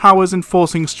 preferable? How is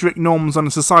enforcing strict norms on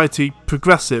a society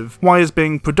progressive? Why is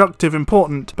being productive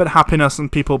important, but happiness and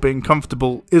people being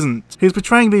comfortable isn't? He's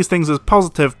portraying these things as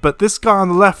positive, but this guy on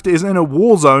the left is in a war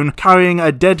zone carrying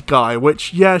a dead guy,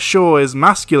 which, yeah, sure is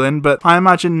masculine, but I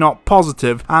imagine not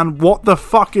positive. And what the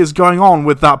fuck is going on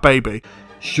with that baby?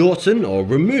 Shorten or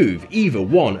remove either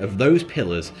one of those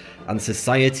pillars and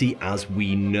society as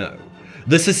we know,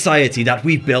 the society that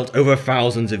we've built over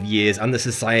thousands of years and the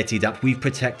society that we've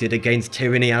protected against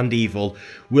tyranny and evil,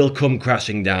 will come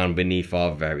crashing down beneath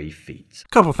our very feet.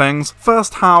 Couple things.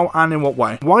 First, how and in what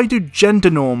way? Why do gender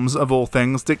norms, of all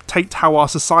things, dictate how our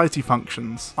society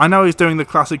functions? I know he's doing the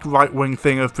classic right-wing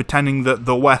thing of pretending that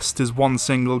the West is one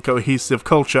single cohesive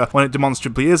culture when it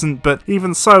demonstrably isn't, but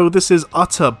even so, this is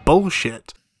utter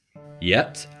bullshit.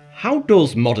 Yet, how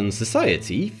does modern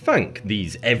society thank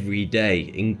these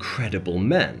everyday, incredible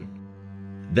men?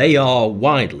 They are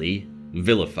widely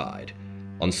vilified.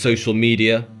 On social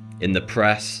media, in the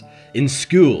press, in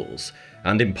schools,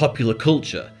 and in popular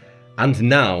culture, and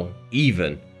now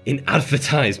even in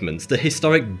advertisements, the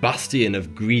historic bastion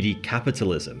of greedy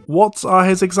capitalism. What are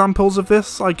his examples of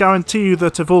this? I guarantee you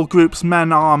that of all groups,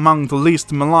 men are among the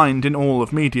least maligned in all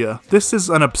of media. This is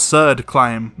an absurd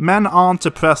claim. Men aren't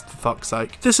oppressed, for fuck's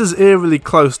sake. This is eerily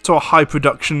close to a high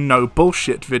production, no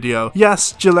bullshit video.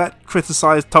 Yes, Gillette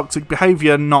criticise toxic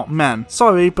behaviour, not men.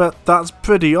 Sorry, but that's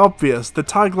pretty obvious. The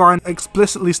tagline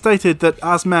explicitly stated that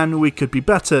as men we could be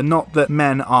better, not that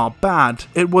men are bad.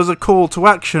 It was a call to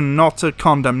action, not a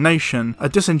condemnation. A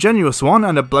disingenuous one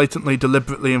and a blatantly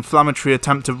deliberately inflammatory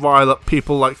attempt to rile up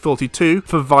people like Thoughty2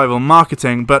 for viral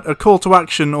marketing, but a call to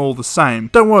action all the same.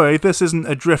 Don't worry, this isn't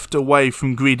a drift away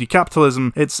from greedy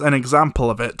capitalism, it's an example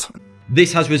of it.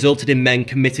 This has resulted in men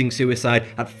committing suicide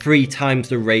at 3 times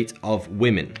the rate of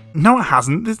women. No, it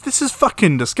hasn't. This is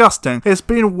fucking disgusting. It's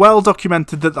been well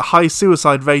documented that the high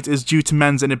suicide rate is due to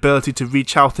men's inability to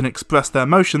reach out and express their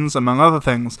emotions, among other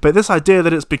things. But this idea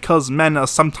that it's because men are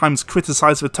sometimes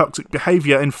criticised for toxic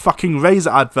behaviour in fucking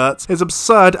razor adverts is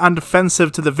absurd and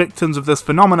offensive to the victims of this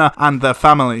phenomena and their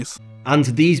families. And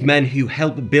these men who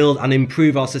help build and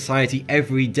improve our society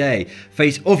every day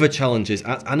face other challenges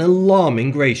at an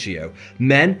alarming ratio.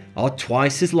 Men are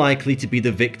twice as likely to be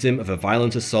the victim of a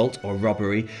violent assault or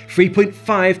robbery,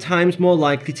 3.5 times more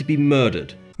likely to be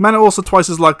murdered. Men are also twice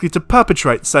as likely to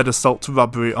perpetrate said assault,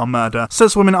 robbery or murder.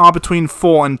 Cis women are between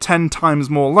 4 and 10 times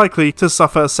more likely to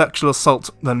suffer sexual assault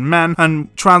than men,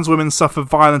 and trans women suffer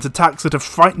violent attacks at a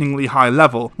frighteningly high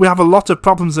level. We have a lot of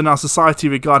problems in our society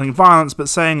regarding violence, but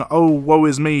saying, oh woe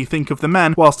is me, think of the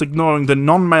men, whilst ignoring the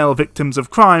non-male victims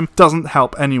of crime doesn't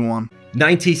help anyone.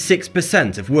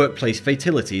 96% of workplace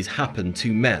fatalities happen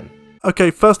to men.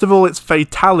 Okay, first of all, it's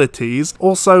fatalities.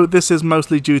 Also, this is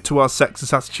mostly due to our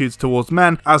sexist attitudes towards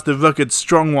men as the rugged,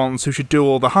 strong ones who should do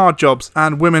all the hard jobs,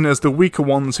 and women as the weaker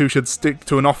ones who should stick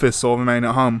to an office or remain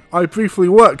at home. I briefly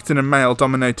worked in a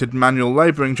male-dominated manual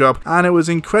labouring job, and it was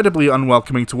incredibly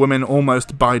unwelcoming to women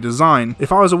almost by design.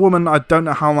 If I was a woman, I don't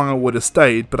know how long I would have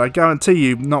stayed, but I guarantee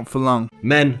you, not for long.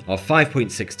 Men are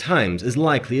 5.6 times as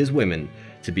likely as women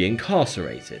to be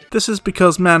incarcerated. This is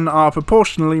because men are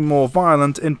proportionally more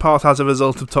violent, in part as a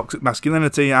result of toxic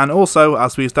masculinity, and also,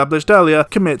 as we established earlier,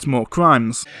 commit more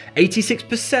crimes.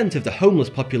 86% of the homeless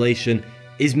population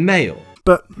is male.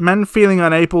 But men feeling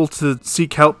unable to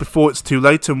seek help before it's too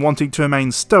late and wanting to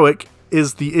remain stoic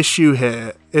is the issue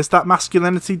here. Is that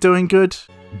masculinity doing good?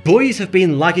 Boys have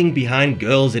been lagging behind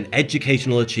girls in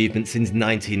educational achievement since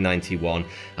 1991,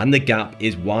 and the gap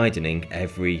is widening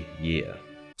every year.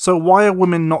 So why are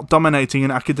women not dominating in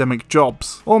academic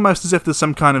jobs? Almost as if there's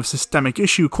some kind of systemic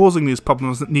issue causing these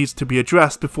problems that needs to be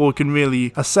addressed before we can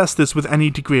really assess this with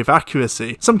any degree of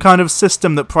accuracy. Some kind of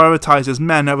system that prioritises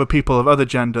men over people of other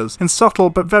genders, in subtle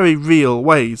but very real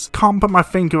ways. Can't put my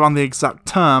finger on the exact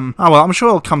term. Oh well, I'm sure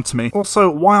it'll come to me.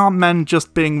 Also, why aren't men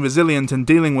just being resilient and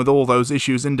dealing with all those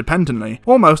issues independently?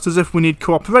 Almost as if we need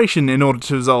cooperation in order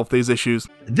to resolve these issues.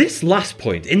 This last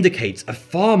point indicates a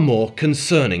far more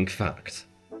concerning fact.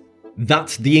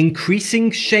 That the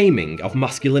increasing shaming of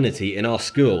masculinity in our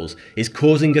schools is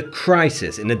causing a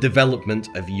crisis in the development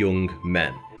of young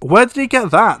men. Where did he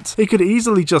get that? It could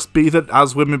easily just be that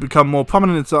as women become more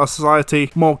prominent in our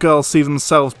society, more girls see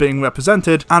themselves being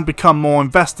represented and become more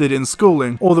invested in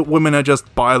schooling, or that women are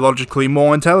just biologically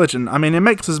more intelligent. I mean, it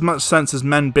makes as much sense as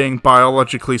men being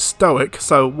biologically stoic,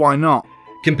 so why not?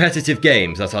 Competitive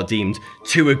games that are deemed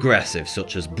too aggressive,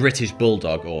 such as British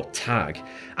Bulldog or Tag,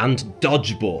 and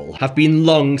Dodgeball, have been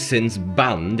long since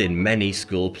banned in many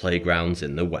school playgrounds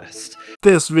in the West.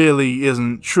 This really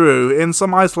isn't true. In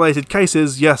some isolated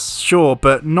cases, yes, sure,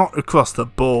 but not across the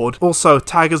board. Also,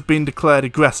 Tag has been declared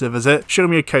aggressive, is it? Show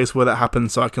me a case where that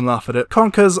happened so I can laugh at it.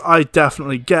 Conkers, I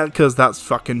definitely get, because that's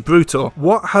fucking brutal.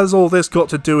 What has all this got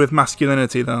to do with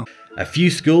masculinity, though? A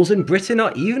few schools in Britain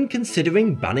are even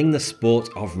considering banning the sport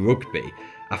of rugby,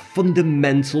 a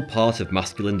fundamental part of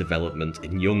masculine development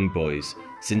in young boys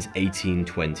since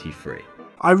 1823.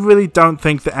 I really don't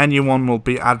think that anyone will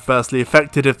be adversely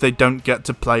affected if they don't get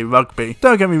to play rugby.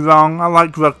 Don't get me wrong, I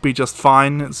like rugby just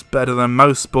fine, it's better than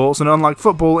most sports, and unlike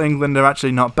football, England are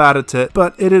actually not bad at it,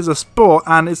 but it is a sport,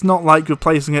 and it's not like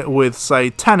replacing it with,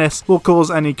 say, tennis will cause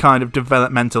any kind of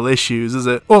developmental issues, is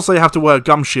it? Also, you have to wear a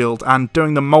gum shield, and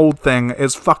doing the mould thing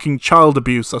is fucking child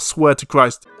abuse, I swear to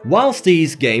Christ. Whilst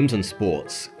these games and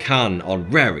sports can, on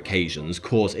rare occasions,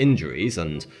 cause injuries,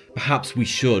 and perhaps we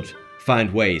should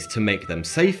find ways to make them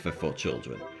safer for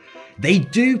children, they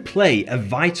do play a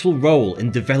vital role in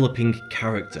developing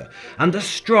character and a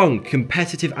strong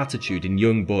competitive attitude in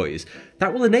young boys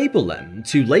that will enable them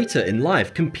to later in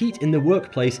life compete in the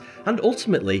workplace and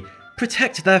ultimately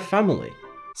protect their family.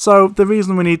 So, the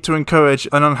reason we need to encourage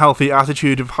an unhealthy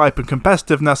attitude of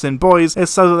hyper-competitiveness in boys is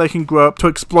so that they can grow up to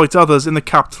exploit others in the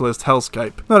capitalist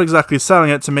hellscape. Not exactly selling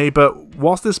it to me, but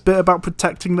what's this bit about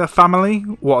protecting their family?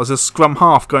 What, is a scrum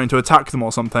half going to attack them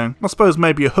or something? I suppose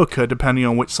maybe a hooker, depending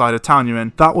on which side of town you're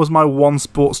in. That was my one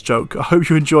sports joke. I hope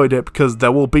you enjoyed it, because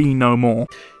there will be no more.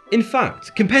 In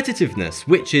fact, competitiveness,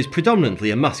 which is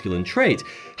predominantly a masculine trait,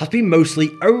 has been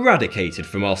mostly eradicated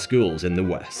from our schools in the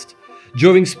West.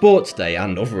 During sports day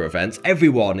and other events,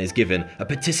 everyone is given a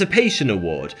participation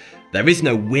award. There is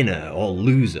no winner or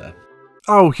loser.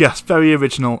 Oh yes, very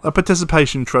original. A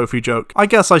participation trophy joke. I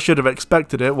guess I should have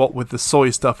expected it, what with the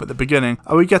soy stuff at the beginning.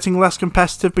 Are we getting less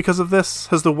competitive because of this?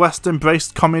 Has the West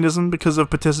embraced communism because of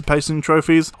participation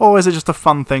trophies? Or is it just a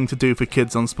fun thing to do for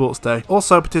kids on sports day?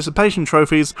 Also, participation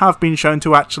trophies have been shown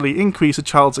to actually increase a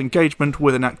child's engagement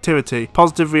with an activity,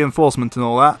 positive reinforcement and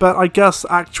all that, but I guess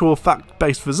actual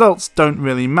fact-based results don't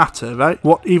really matter, right?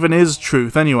 What even is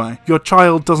truth anyway? Your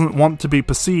child doesn't want to be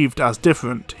perceived as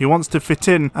different. He wants to fit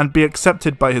in and be accepted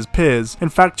by his peers. In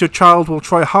fact, your child will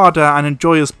try harder and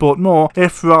enjoy a sport more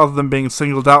if, rather than being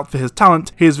singled out for his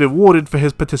talent, he is rewarded for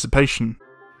his participation.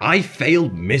 I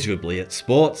failed miserably at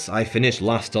sports. I finished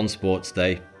last on sports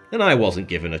day, and I wasn't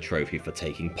given a trophy for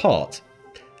taking part.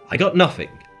 I got nothing.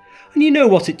 And you know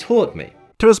what it taught me?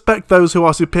 To respect those who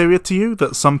are superior to you,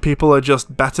 that some people are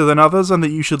just better than others, and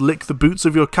that you should lick the boots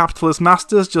of your capitalist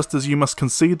masters just as you must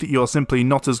concede that you are simply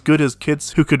not as good as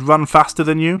kids who could run faster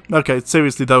than you. Okay,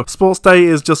 seriously though, sports day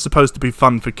is just supposed to be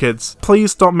fun for kids.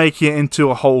 Please stop making it into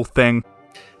a whole thing.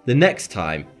 The next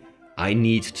time, I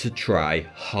need to try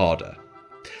harder.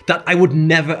 That I would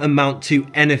never amount to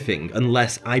anything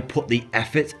unless I put the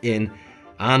effort in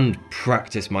and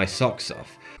practice my socks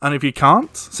off. And if you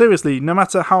can't? Seriously, no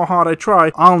matter how hard I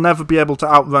try, I'll never be able to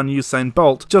outrun Usain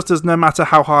Bolt, just as no matter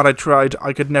how hard I tried,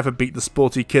 I could never beat the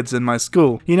sporty kids in my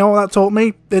school. You know what that taught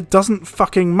me? It doesn't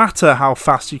fucking matter how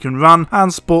fast you can run,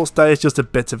 and sports day is just a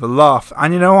bit of a laugh.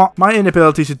 And you know what? My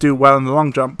inability to do well in the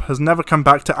long jump has never come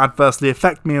back to adversely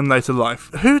affect me in later life.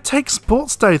 Who takes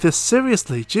sports day this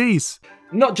seriously? Jeez.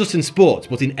 Not just in sports,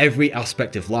 but in every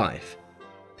aspect of life.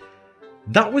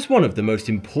 That was one of the most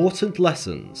important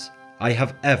lessons I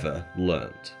have ever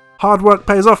learned. Hard work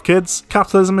pays off, kids.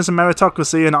 Capitalism is a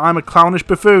meritocracy and I'm a clownish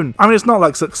buffoon. I mean, it's not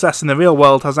like success in the real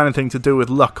world has anything to do with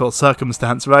luck or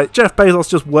circumstance, right? Jeff Bezos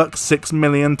just works 6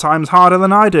 million times harder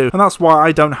than I do, and that's why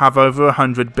I don't have over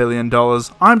 $100 billion.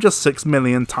 I'm just 6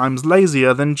 million times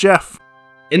lazier than Jeff.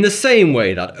 In the same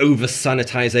way that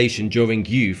over-sanitization during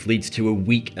youth leads to a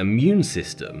weak immune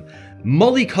system,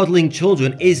 mollycoddling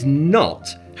children is not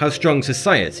how strong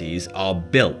societies are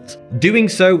built. Doing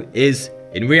so is,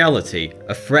 in reality,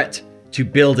 a threat to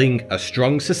building a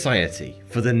strong society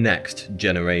for the next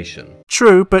generation.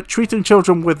 True, but treating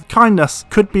children with kindness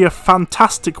could be a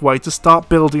fantastic way to start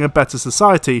building a better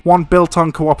society, one built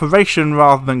on cooperation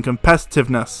rather than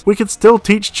competitiveness. We could still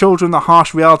teach children the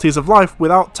harsh realities of life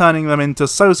without turning them into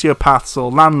sociopaths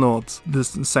or landlords. The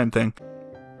same thing.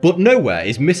 But nowhere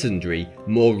is misandry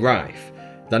more rife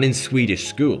than in Swedish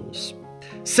schools.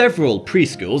 Several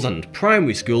preschools and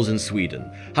primary schools in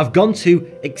Sweden have gone to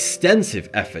extensive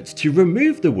efforts to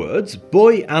remove the words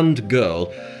boy and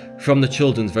girl from the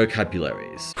children's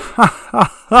vocabularies.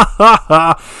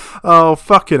 Oh,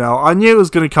 fucking hell. I knew it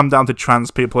was going to come down to trans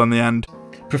people in the end.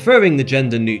 Preferring the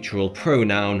gender-neutral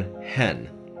pronoun hen.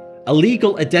 A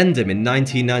legal addendum in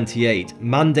 1998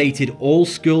 mandated all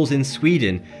schools in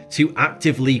Sweden to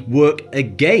actively work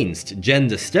against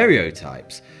gender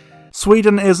stereotypes.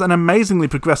 Sweden is an amazingly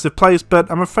progressive place,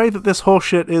 but I'm afraid that this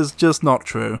horseshit is just not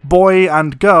true. Boy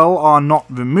and girl are not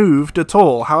removed at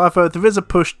all. However, there is a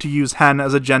push to use hen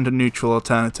as a gender-neutral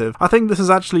alternative. I think this is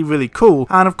actually really cool,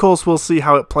 and of course we'll see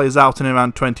how it plays out in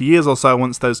around 20 years or so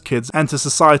once those kids enter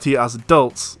society as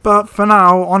adults. But for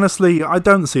now, honestly, I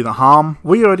don't see the harm.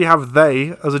 We already have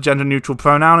they as a gender-neutral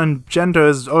pronoun, and gender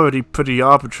is already pretty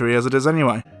arbitrary as it is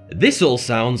anyway. This all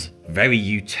sounds very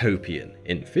utopian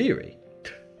in theory.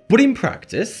 But in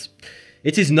practice,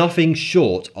 it is nothing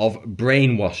short of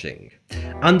brainwashing,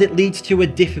 and it leads to a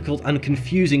difficult and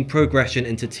confusing progression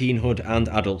into teenhood and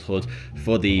adulthood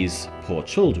for these poor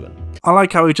children. I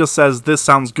like how he just says, this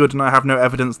sounds good and I have no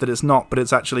evidence that it's not, but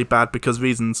it's actually bad because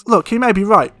reasons. Look, he may be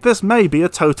right. This may be a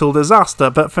total disaster,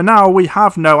 but for now we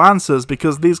have no answers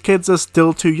because these kids are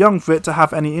still too young for it to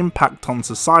have any impact on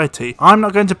society. I'm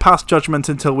not going to pass judgment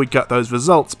until we get those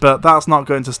results, but that's not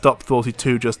going to stop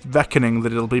Thoughty2 just reckoning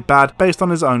that it'll be bad based on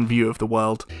his own view of the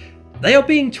world. They are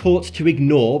being taught to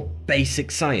ignore basic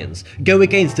science, go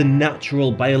against the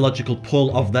natural biological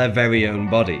pull of their very own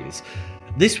bodies.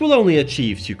 This will only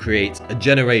achieve to create a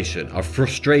generation of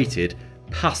frustrated,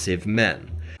 passive men.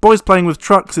 Boys playing with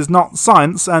trucks is not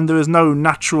science, and there is no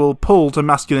natural pull to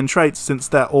masculine traits since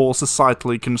they're all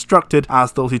societally constructed,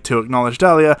 as Thoughty2 acknowledged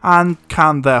earlier, and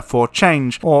can therefore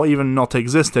change, or even not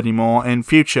exist anymore in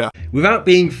future. Without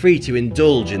being free to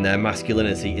indulge in their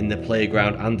masculinity in the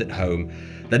playground and at home,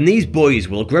 then these boys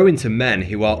will grow into men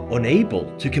who are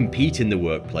unable to compete in the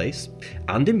workplace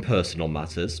and in personal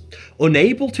matters,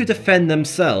 unable to defend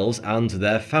themselves and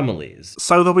their families.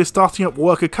 So they'll be starting up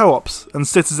worker co-ops and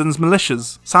citizens'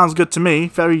 militias. Sounds good to me,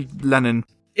 very Lenin.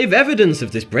 If evidence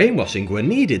of this brainwashing were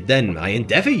needed, then I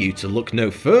endeavour you to look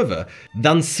no further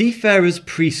than Seafarers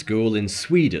Preschool in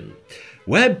Sweden,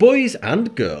 where boys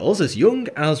and girls as young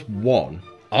as 1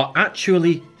 are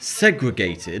actually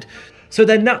segregated so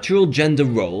their natural gender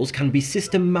roles can be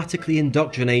systematically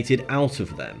indoctrinated out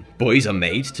of them. Boys are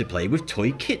made to play with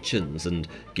toy kitchens and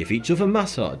give each other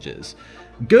massages.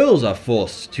 Girls are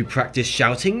forced to practice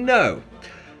shouting no.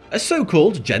 A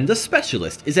so-called gender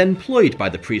specialist is employed by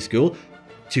the preschool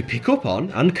to pick up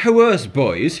on and coerce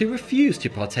boys who refuse to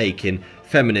partake in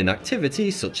feminine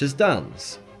activities such as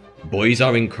dance. Boys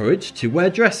are encouraged to wear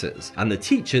dresses, and the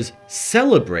teachers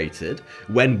celebrated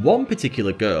when one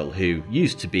particular girl, who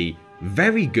used to be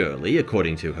very girly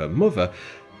according to her mother,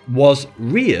 was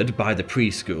reared by the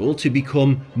preschool to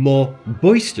become more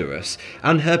boisterous,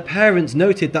 and her parents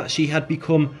noted that she had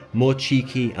become more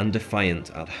cheeky and defiant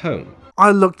at home.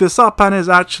 I looked this up and it's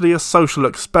actually a social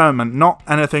experiment, not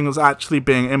anything that's actually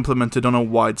being implemented on a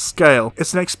wide scale.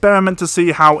 It's an experiment to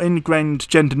see how ingrained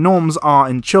gender norms are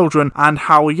in children and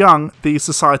how young these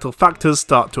societal factors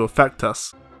start to affect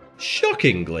us.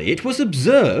 Shockingly, it was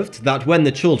observed that when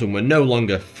the children were no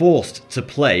longer forced to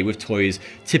play with toys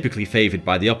typically favoured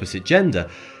by the opposite gender,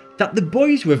 that the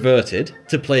boys reverted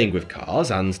to playing with cars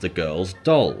and the girls'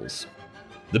 dolls.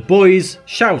 The boys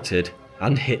shouted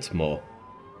and hit more.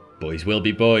 Boys will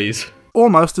be boys.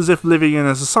 Almost as if living in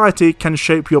a society can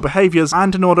shape your behaviours,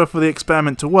 and in order for the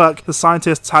experiment to work, the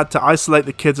scientists had to isolate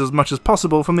the kids as much as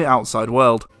possible from the outside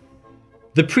world.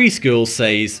 The preschool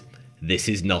says, this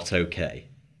is not okay.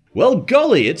 Well,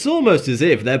 golly, it's almost as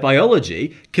if their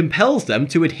biology compels them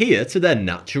to adhere to their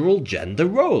natural gender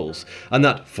roles, and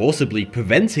that forcibly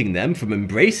preventing them from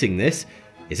embracing this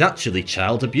is actually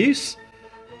child abuse.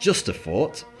 Just a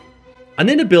thought. An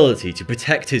inability to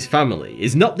protect his family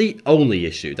is not the only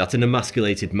issue that an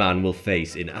emasculated man will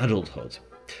face in adulthood.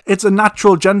 It's a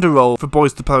natural gender role for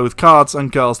boys to play with cards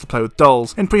and girls to play with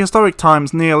dolls. In prehistoric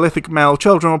times, Neolithic male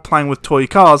children were playing with toy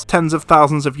cars tens of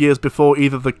thousands of years before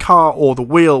either the car or the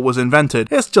wheel was invented.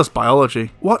 It's just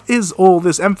biology. What is all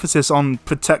this emphasis on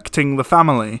protecting the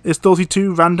family? Is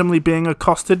Thoughty2 randomly being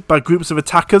accosted by groups of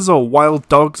attackers or wild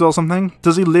dogs or something?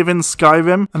 Does he live in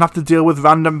Skyrim and have to deal with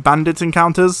random bandit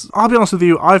encounters? I'll be honest with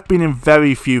you, I've been in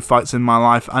very few fights in my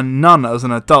life and none as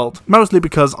an adult, mostly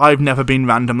because I've never been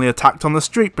randomly attacked on the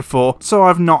street before, so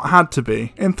I've not had to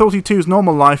be. In Thoughty2's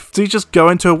normal life, does he just go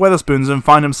into a Wetherspoons and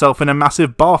find himself in a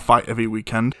massive bar fight every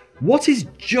weekend? What is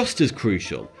just as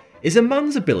crucial is a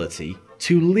man's ability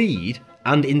to lead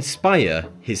and inspire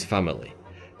his family,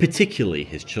 particularly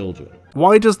his children.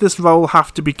 Why does this role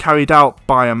have to be carried out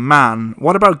by a man?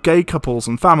 What about gay couples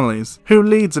and families? Who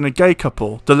leads in a gay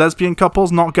couple? Do lesbian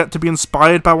couples not get to be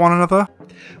inspired by one another?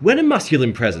 When a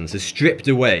masculine presence is stripped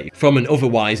away from an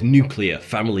otherwise nuclear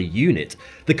family unit,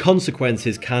 the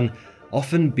consequences can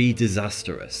often be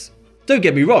disastrous. Don't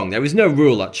get me wrong, there is no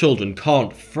rule that children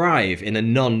can't thrive in a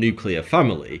non-nuclear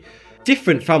family.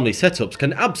 Different family setups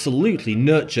can absolutely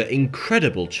nurture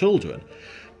incredible children.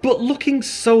 But looking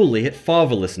solely at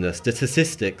fatherlessness,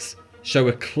 statistics show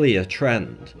a clear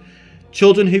trend.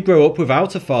 Children who grow up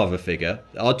without a father figure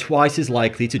are twice as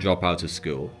likely to drop out of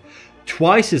school,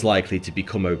 twice as likely to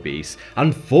become obese,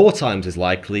 and 4 times as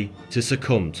likely to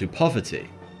succumb to poverty.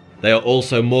 They are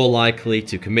also more likely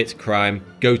to commit crime,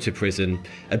 go to prison,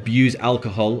 abuse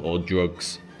alcohol or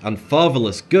drugs, and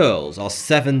fatherless girls are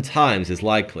 7 times as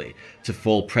likely to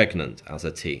fall pregnant as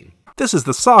a teen. This is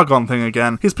the Sargon thing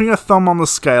again. He's putting a thumb on the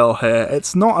scale here.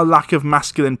 It's not a lack of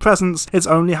masculine presence, it's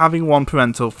only having one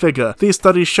parental figure. These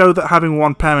studies show that having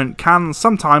one parent can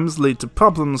sometimes lead to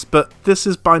problems, but this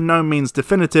is by no means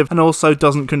definitive and also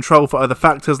doesn't control for other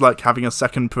factors like having a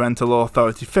second parental or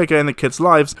authority figure in the kids'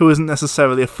 lives who isn't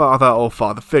necessarily a father or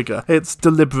father figure. It's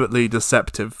deliberately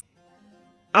deceptive.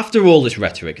 After all this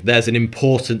rhetoric, there's an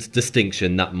important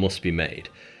distinction that must be made.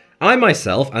 I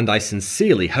myself, and I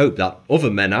sincerely hope that other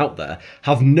men out there,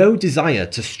 have no desire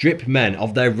to strip men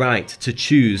of their right to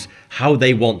choose how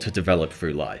they want to develop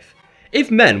through life.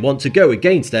 If men want to go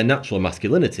against their natural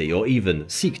masculinity or even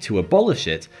seek to abolish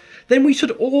it, then we should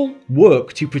all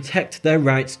work to protect their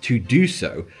rights to do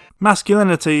so.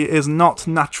 Masculinity is not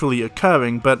naturally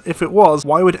occurring, but if it was,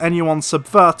 why would anyone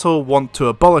subvert or want to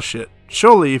abolish it?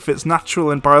 Surely if it's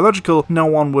natural and biological, no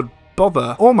one would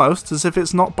bother, almost as if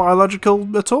it's not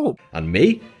biological at all. And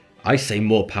me? I say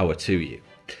more power to you.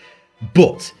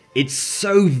 But it's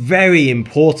so very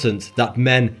important that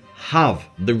men have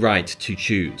the right to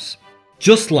choose.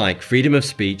 Just like freedom of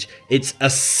speech, it's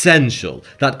essential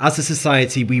that as a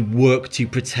society we work to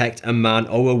protect a man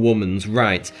or a woman's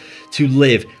right to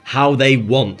live how they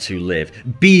want to live,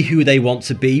 be who they want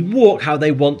to be, walk how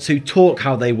they want to, talk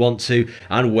how they want to,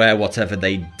 and wear whatever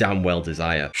they damn well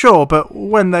desire. Sure, but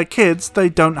when they're kids, they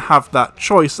don't have that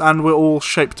choice, and we're all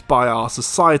shaped by our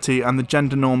society and the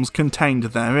gender norms contained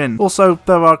therein. Also,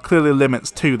 there are clearly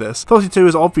limits to this. Thoughty2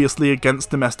 is obviously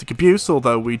against domestic abuse,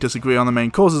 although we disagree on the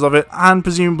main causes of it, and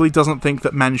presumably doesn't think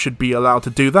that men should be allowed to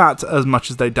do that as much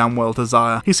as they damn well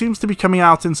desire. He seems to be coming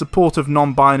out in support of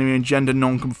non-binary and gender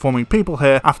non-conforming people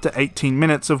here after 18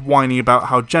 minutes of whining about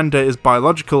how gender is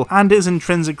biological and is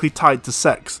intrinsically tied to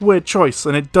sex. Weird choice,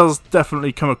 and it does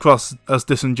definitely come across as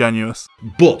disingenuous.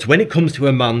 But when it comes to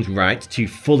a man's right to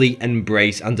fully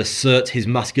embrace and assert his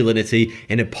masculinity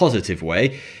in a positive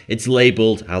way, it's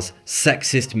labelled as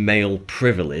sexist male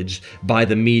privilege by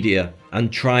the media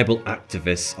and tribal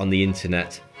activists on the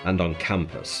internet and on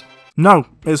campus. No,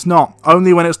 it's not.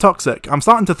 Only when it's toxic. I'm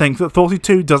starting to think that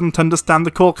Thoughty2 doesn't understand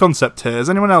the core concept here. Is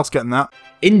anyone else getting that?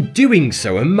 In doing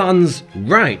so, a man's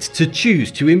right to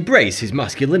choose to embrace his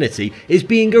masculinity is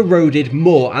being eroded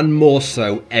more and more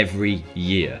so every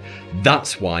year.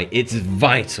 That's why it's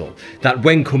vital that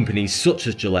when companies such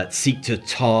as Gillette seek to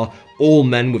tar all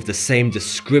men with the same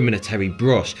discriminatory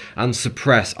brush and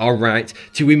suppress our right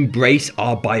to embrace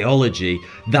our biology,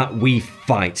 that we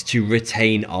fight to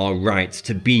retain our right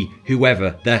to be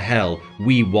whoever the hell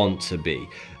we want to be.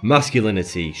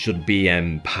 Masculinity should be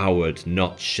empowered,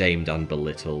 not shamed and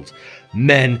belittled.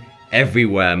 Men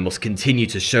everywhere must continue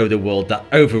to show the world that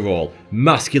overall,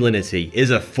 masculinity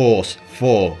is a force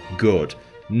for good,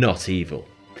 not evil.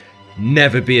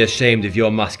 Never be ashamed of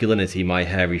your masculinity, my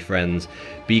hairy friends,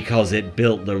 because it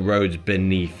built the roads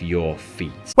beneath your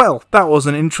feet. Well, that was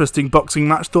an interesting boxing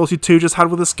match Thoughty2 just had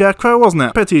with a scarecrow, wasn't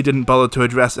it? Pity he didn't bother to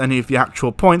address any of the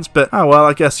actual points, but oh well,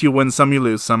 I guess you win some, you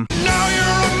lose some. Now you're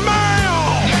a man.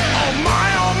 Oh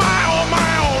my, oh my, oh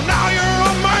my, oh. Now you're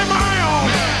a man, man.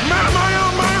 Man,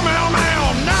 man, man, man,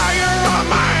 man. Now you're a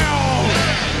man.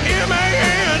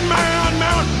 M-A-N, man,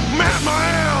 man, man,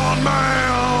 man.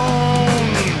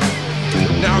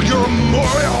 Now you're a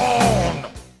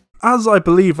moron. As I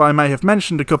believe I may have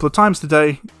mentioned a couple of times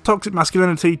today, toxic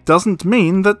masculinity doesn't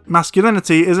mean that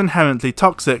masculinity is inherently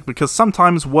toxic, because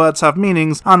sometimes words have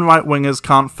meanings and right-wingers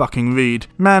can't fucking read.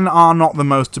 Men are not the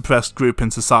most depressed group in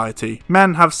society.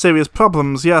 Men have serious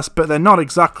problems, yes, but they're not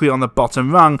exactly on the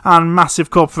bottom rung, and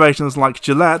massive corporations like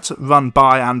Gillette, run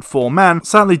by and for men,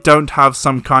 certainly don't have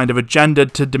some kind of agenda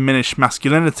to diminish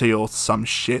masculinity or some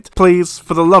shit. Please,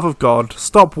 for the love of God,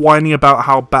 stop whining about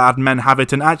how bad men have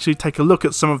it and actually take a look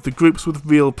at some of the groups with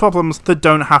real problems that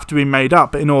don't have to be made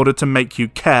up in order to make you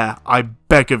care. I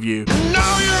beg of you.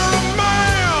 Now you're a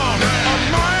man,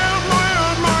 man,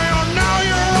 man. Now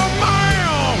you're a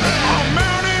man,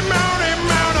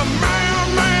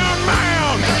 man,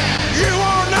 man. You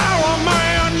are now a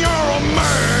man, you're a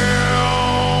man.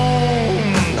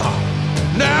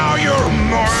 Now you're a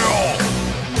man.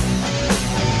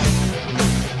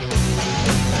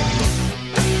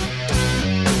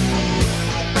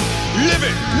 Live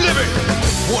it, live it.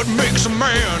 What makes a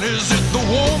man? Is it the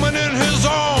woman in his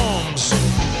arms?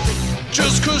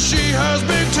 Just 'cause she has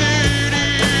big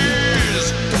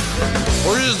titties?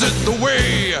 Or is it the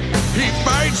way he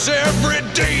fights every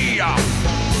day?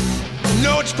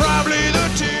 No, it's probably the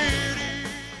titties.